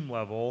the team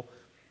level,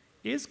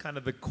 is kind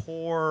of the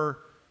core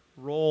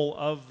role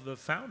of the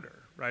founder,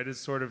 right? Is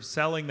sort of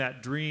selling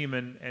that dream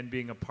and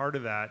being a part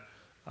of that.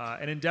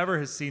 And Endeavor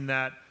has seen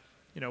that.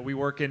 You know, we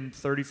work in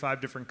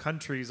 35 different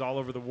countries all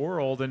over the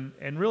world,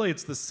 and really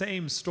it's the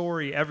same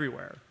story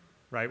everywhere,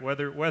 right?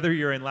 Whether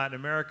you're in Latin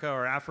America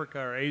or Africa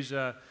or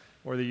Asia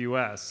or the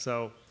US.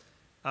 So,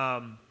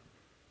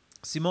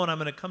 Simone, I'm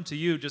going to come to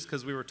you just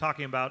because we were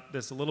talking about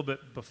this a little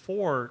bit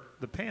before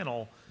the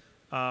panel.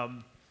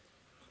 How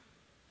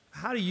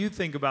do you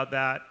think about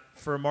that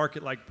for a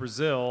market like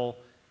Brazil?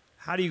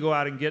 How do you go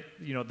out and get,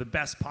 you know, the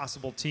best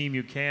possible team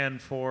you can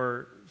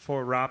for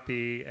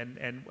Rappi,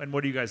 and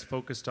what are you guys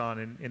focused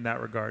on in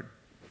that regard?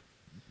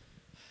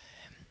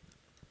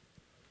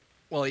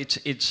 Well,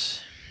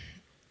 it's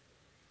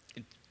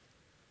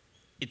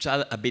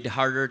a bit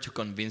harder to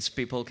convince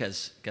people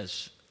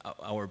because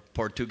our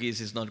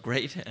Portuguese is not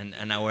great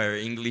and our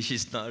English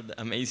is not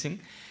amazing.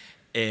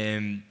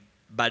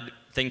 But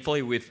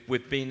thankfully,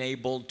 we've been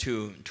able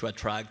to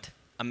attract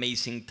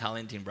amazing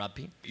talent in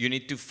Rappi. You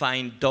need to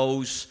find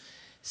those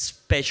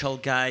special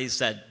guys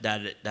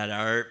that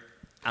are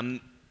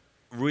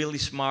really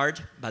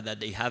smart, but that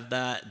they have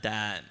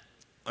the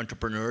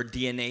entrepreneur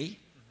DNA,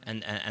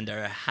 and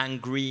they're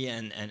hungry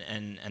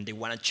and they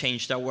want to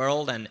change the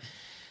world. And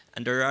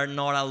there are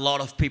not a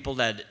lot of people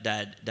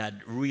that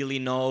really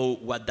know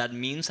what that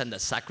means and the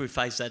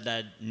sacrifice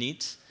that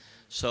needs.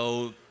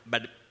 So,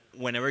 but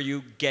whenever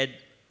you get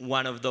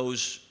one of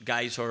those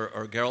guys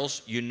or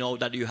girls, you know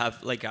that you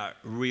have like a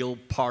real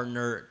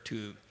partner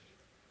to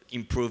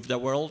improve the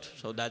world.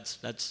 So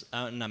that's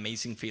an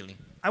amazing feeling.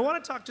 I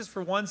want to talk just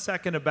for 1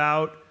 second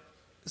about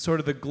sort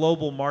of the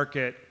global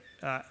market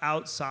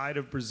outside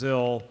of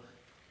Brazil,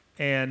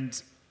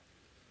 and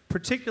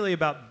particularly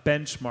about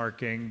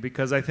benchmarking,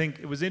 because I think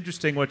it was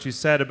interesting what you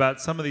said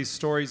about some of these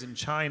stories in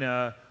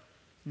China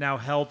now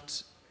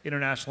helped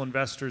international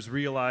investors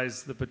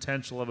realize the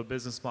potential of a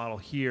business model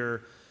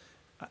here.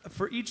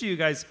 For each of you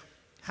guys,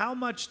 how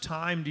much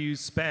time do you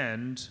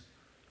spend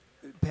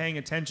paying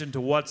attention to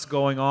what's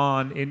going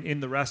on in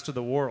the rest of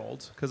the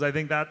world? Because I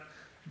think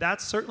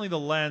that's certainly the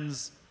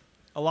lens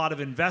a lot of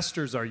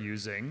investors are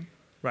using,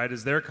 right,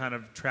 as they're kind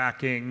of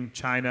tracking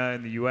China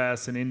and the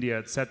US and India,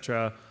 et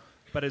cetera.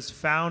 But as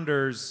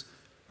founders,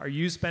 are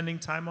you spending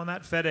time on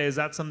that? Fede, is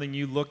that something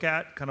you look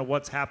at, kind of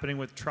what's happening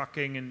with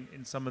trucking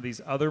in some of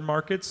these other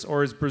markets?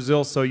 Or is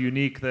Brazil so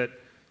unique that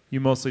you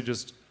mostly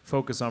just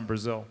focus on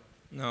Brazil?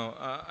 No,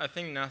 I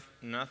think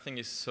nothing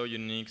is so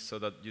unique so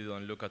that you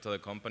don't look at other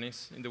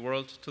companies in the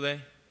world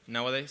today,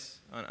 nowadays,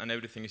 and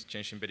everything is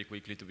changing very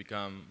quickly to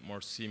become more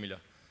similar.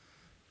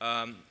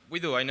 We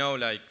do, I know,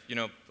 like, you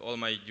know, all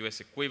my US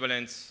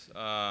equivalents,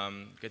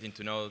 getting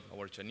to know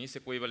our Chinese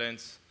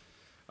equivalents.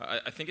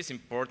 I think it's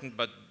important,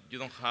 but you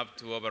don't have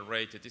to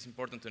overrate it. It's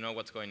important to know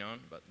what's going on.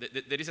 But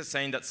there is a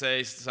saying that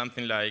says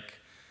something like,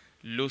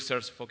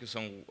 losers focus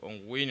on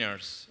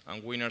winners,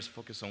 and winners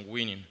focus on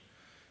winning.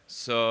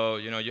 So,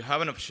 you know, you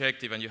have an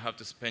objective, and you have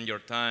to spend your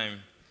time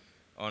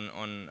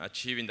on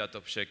achieving that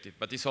objective.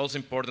 But it's also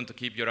important to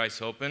keep your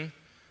eyes open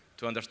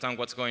to understand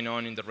what's going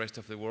on in the rest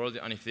of the world,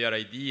 and if there are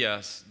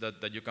ideas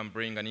that you can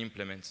bring and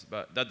implement.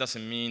 But that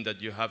doesn't mean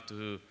that you have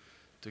to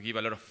give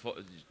a lot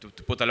of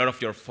to put a lot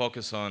of your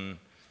focus on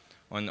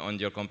on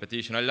your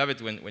competition. I love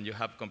it when you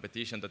have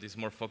competition that is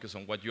more focused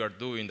on what you are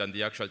doing than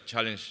the actual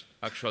challenge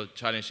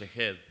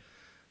ahead.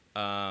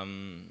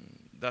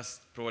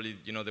 That's probably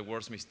the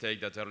worst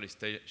mistake that early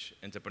stage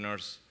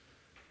entrepreneurs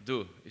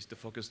do, is to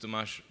focus too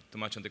much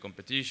on the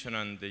competition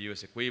and the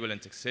US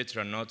equivalent,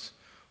 etc., not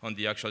on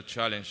the actual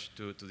challenge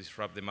to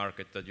disrupt the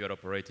market that you are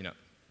operating at.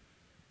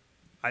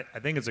 I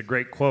think it's a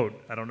great quote.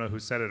 I don't know who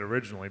said it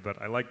originally,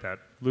 but I like that.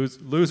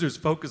 Losers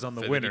focus on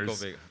the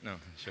winners. Vega. No,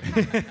 sure.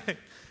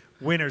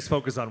 Winners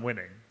focus on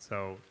winning.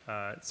 So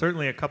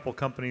certainly a couple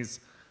companies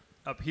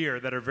up here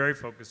that are very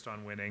focused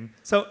on winning.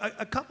 So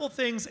a couple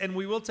things, and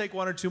we will take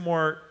one or two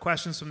more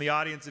questions from the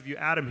audience if you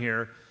add them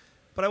here.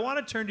 But I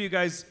want to turn to you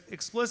guys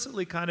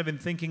explicitly kind of in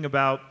thinking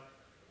about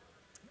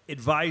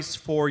advice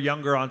for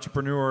younger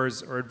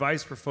entrepreneurs or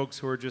advice for folks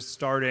who are just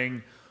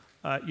starting.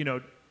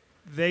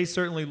 They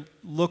certainly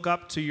look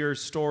up to your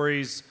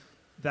stories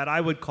that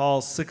I would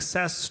call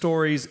success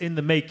stories in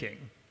the making,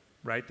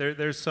 right?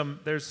 There's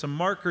some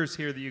markers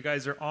here that you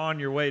guys are on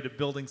your way to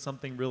building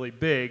something really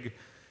big,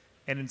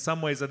 and in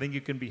some ways I think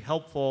you can be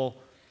helpful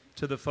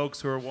to the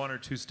folks who are one or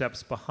two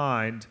steps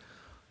behind.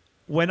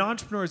 When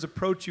entrepreneurs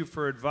approach you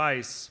for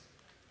advice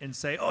and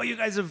say, "Oh,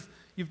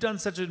 you've done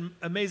such an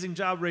amazing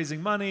job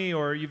raising money,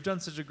 or you've done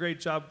such a great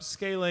job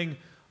scaling,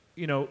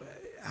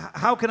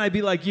 how can I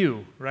be like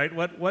you?" Right?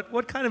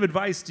 What kind of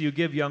advice do you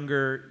give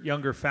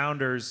younger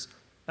founders,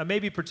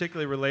 maybe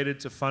particularly related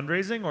to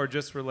fundraising or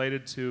just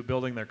related to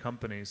building their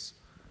companies?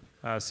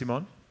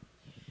 Simon?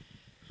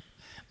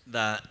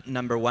 The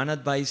number one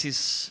advice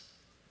is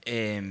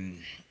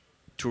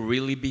to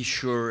really be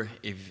sure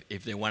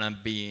if they want to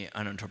be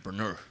an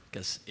entrepreneur,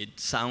 because it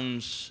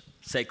sounds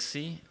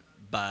sexy,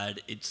 but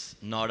it's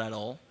not at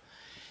all.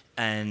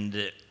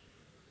 And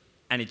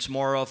it's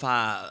more of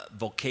a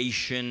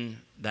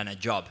vocation than a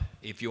job.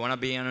 If you want to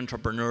be an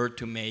entrepreneur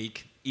to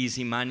make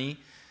easy money,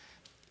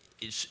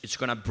 it's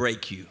going to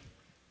break you.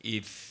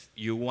 If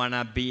you want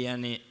to be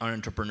an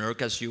entrepreneur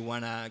because you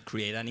want to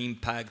create an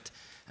impact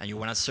and you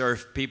want to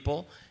serve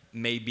people,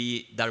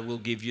 maybe that will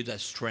give you the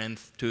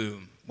strength to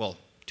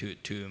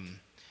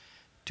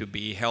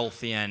be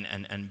healthy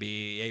and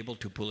be able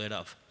to pull it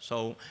off.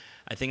 So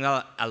I think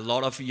that a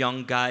lot of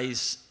young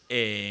guys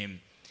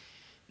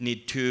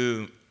need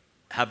to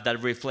have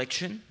that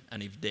reflection,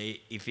 and if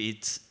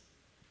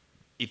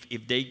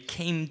they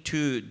came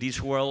to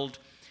this world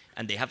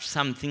and they have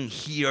something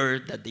here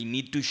that they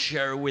need to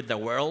share with the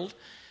world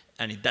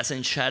and it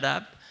doesn't shut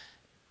up,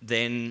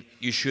 then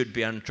you should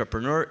be an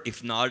entrepreneur.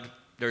 If not,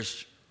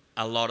 there's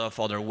a lot of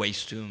other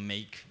ways to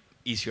make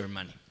easier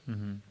money.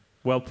 Mm-hmm.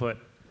 Well put.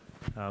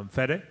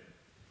 Fede?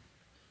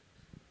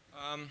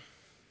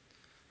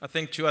 I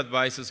think two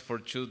advices for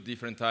two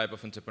different types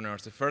of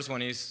entrepreneurs. The first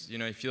one is,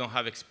 if you don't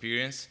have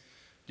experience,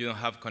 you don't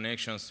have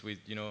connections with,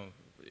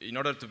 in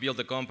order to build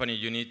a company,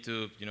 you need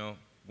to,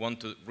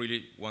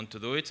 really want to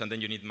do it, and then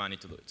you need money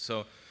to do it.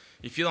 So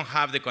if you don't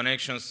have the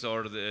connections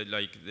or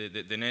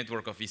the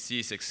network of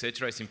VCs,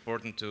 etc., it's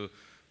important to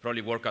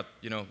probably work at,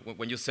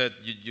 when you said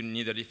you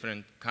need a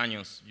different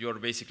canyons, you're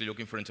basically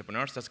looking for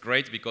entrepreneurs. That's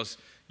great because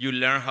you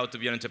learn how to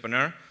be an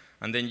entrepreneur,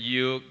 and then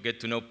you get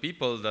to know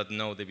people that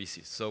know the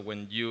VCs. So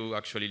when you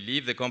actually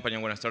leave the company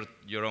and want to start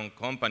your own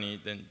company,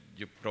 then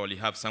you probably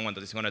have someone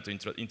that is going to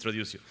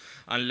introduce you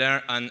and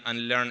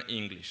learn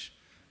English.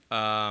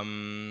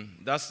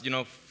 That's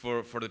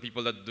for the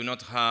people that do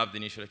not have the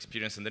initial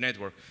experience in the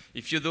network.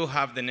 If you do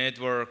have the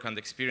network and the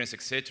experience,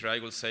 etc., I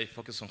will say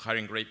focus on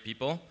hiring great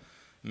people.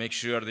 Make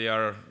sure they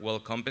are well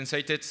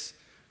compensated,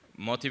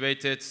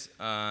 motivated,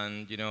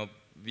 and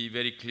be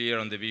very clear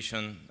on the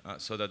vision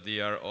so that they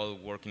are all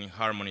working in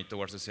harmony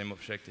towards the same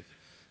objective.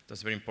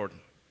 That's very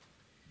important.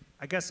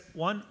 I guess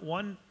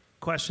one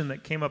question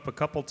that came up a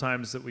couple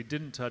times that we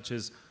didn't touch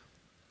is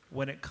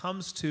when it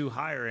comes to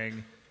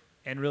hiring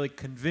and really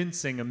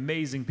convincing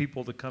amazing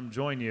people to come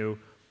join you,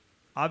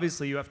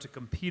 obviously you have to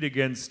compete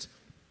against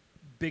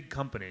big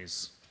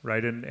companies,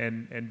 right?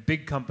 And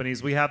big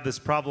companies, we have this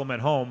problem at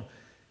home.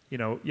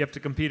 You have to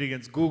compete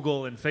against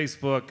Google and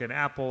Facebook and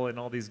Apple and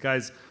all these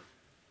guys.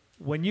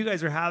 When you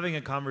guys are having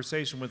a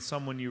conversation with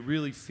someone you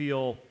really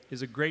feel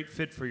is a great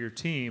fit for your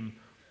team,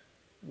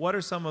 what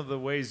are some of the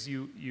ways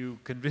you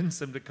convince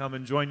them to come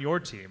and join your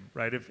team,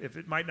 right? If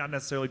it might not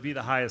necessarily be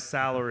the highest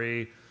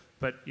salary,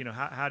 but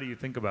how do you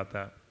think about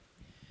that?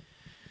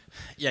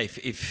 Yeah,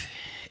 if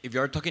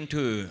you're talking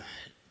to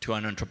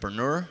an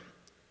entrepreneur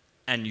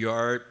and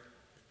you're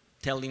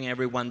telling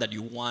everyone that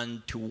you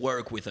want to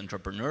work with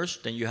entrepreneurs,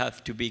 then you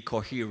have to be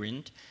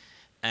coherent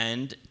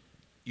and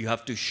you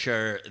have to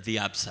share the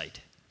upside.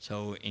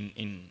 So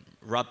in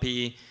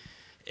Rappi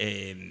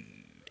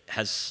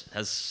has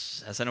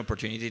an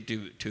opportunity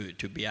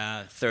to be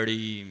a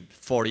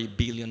 $30-40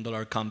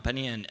 billion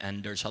company,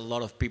 and there's a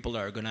lot of people that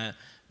are going to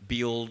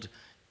build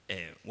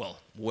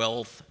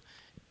wealth,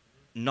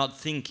 not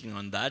thinking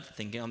on that,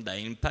 thinking on the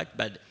impact,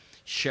 but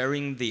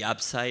sharing the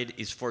upside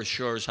is for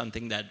sure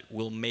something that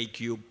will make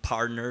you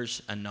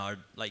partners and not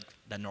like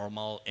the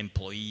normal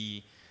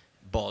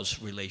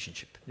employee-boss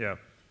relationship. Yeah.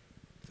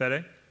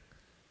 Fede?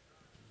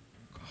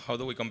 how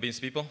do we convince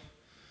people?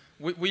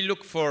 We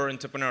look for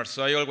entrepreneurs.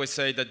 So I always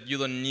say that you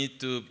don't need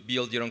to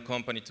build your own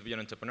company to be an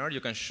entrepreneur. You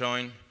can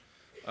join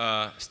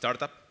a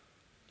startup.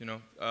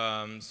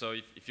 So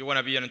if you want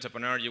to be an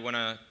entrepreneur, you want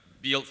to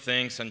build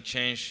things and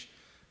change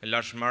a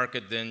large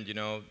market, then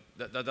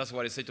that's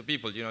what I say to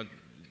people.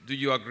 Do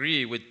you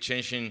agree with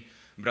changing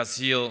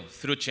Brazil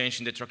through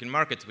changing the trucking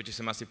market, which is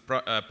a massive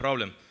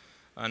problem?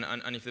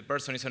 And if the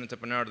person is an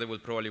entrepreneur, they will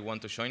probably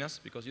want to join us,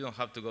 because you don't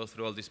have to go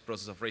through all this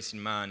process of raising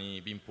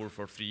money, being poor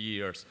for 3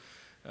 years.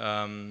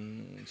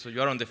 So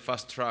you are on the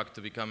fast track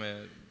to become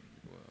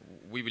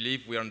we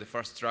believe we are on the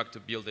fast track to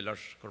build a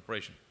large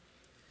corporation.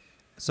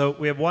 So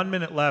we have 1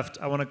 minute left.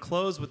 I want to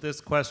close with this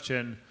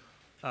question.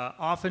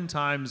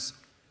 Oftentimes,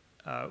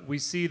 we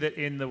see that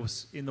in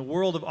the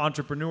world of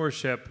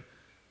entrepreneurship,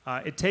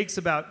 it takes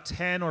about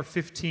 10 or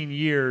 15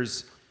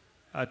 years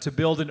to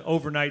build an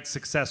overnight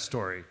success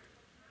story.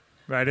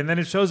 Right, and then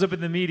it shows up in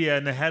the media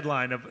in the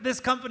headline of this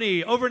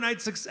company, overnight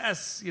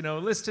success,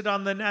 listed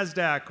on the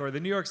NASDAQ or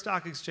the New York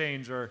Stock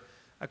Exchange or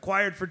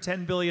acquired for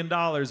 $10 billion.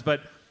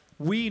 But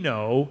we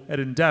know at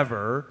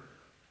Endeavor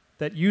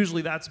that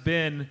usually that's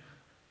been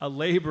a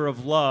labor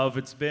of love.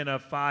 It's been a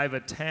 5, a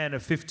 10, a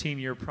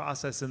 15-year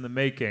process in the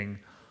making.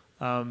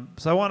 So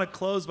I want to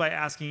close by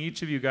asking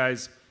each of you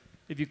guys,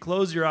 if you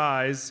close your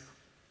eyes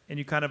and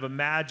you kind of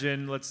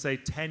imagine, let's say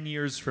 10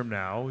 years from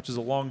now, which is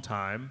a long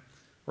time,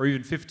 or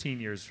even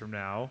 15 years from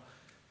now,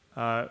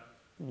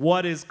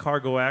 what is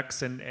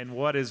CargoX and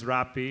what is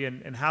Rappi,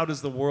 and how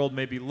does the world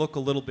maybe look a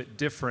little bit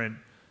different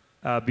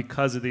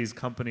because of these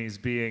companies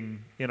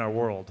being in our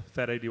world?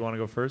 Fede, do you want to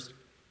go first?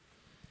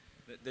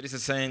 There is a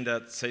saying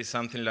that says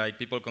something like,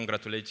 people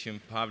congratulate you in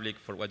public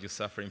for what you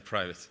suffer in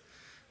private.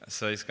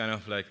 So it's kind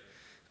of like,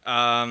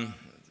 our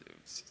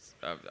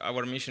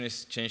mission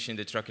is changing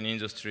the trucking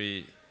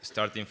industry,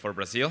 starting for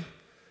Brazil,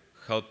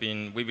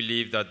 we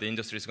believe that the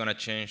industry is going to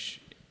change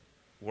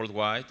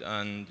worldwide,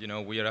 and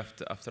we are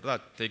after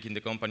that, taking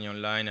the company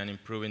online and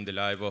improving the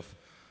life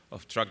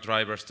of truck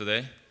drivers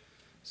today.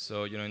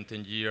 So in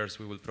 10 years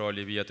we will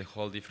probably be at a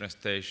whole different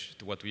stage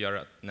to what we are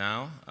at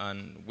now,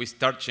 and we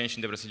start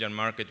changing the Brazilian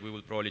market, we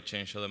will probably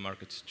change other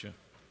markets too.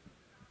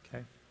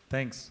 Okay,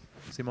 thanks.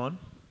 Simon?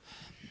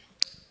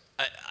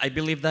 I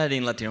believe that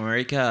in Latin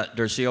America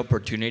there's the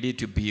opportunity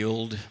to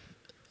build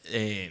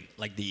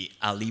like the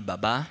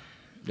Alibaba.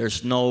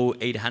 There's no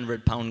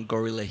 800-pound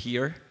gorilla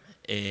here.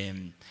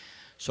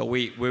 So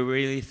we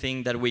really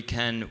think that we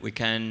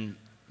can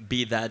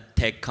be that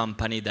tech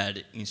company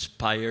that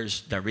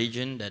inspires the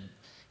region, that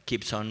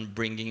keeps on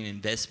bringing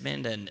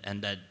investment,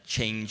 and that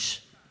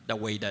change the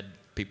way that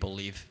people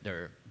live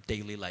their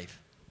daily life.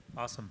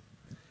 Awesome.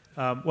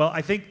 Well,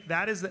 I think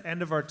that is the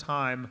end of our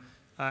time.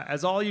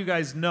 As all you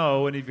guys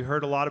know, and if you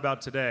heard a lot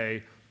about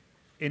today,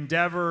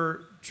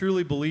 Endeavor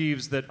truly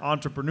believes that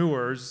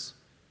entrepreneurs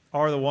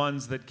are the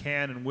ones that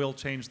can and will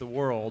change the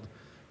world.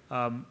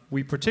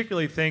 We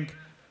particularly think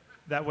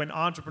that when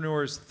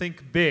entrepreneurs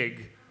think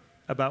big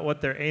about what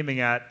they're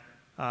aiming at,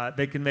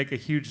 they can make a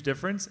huge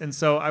difference. And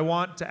so I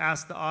want to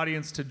ask the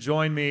audience to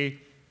join me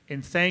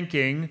in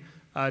thanking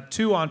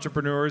 2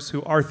 entrepreneurs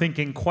who are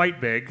thinking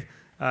quite big.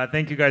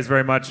 Thank you guys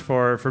very much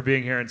for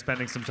being here and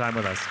spending some time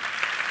with us.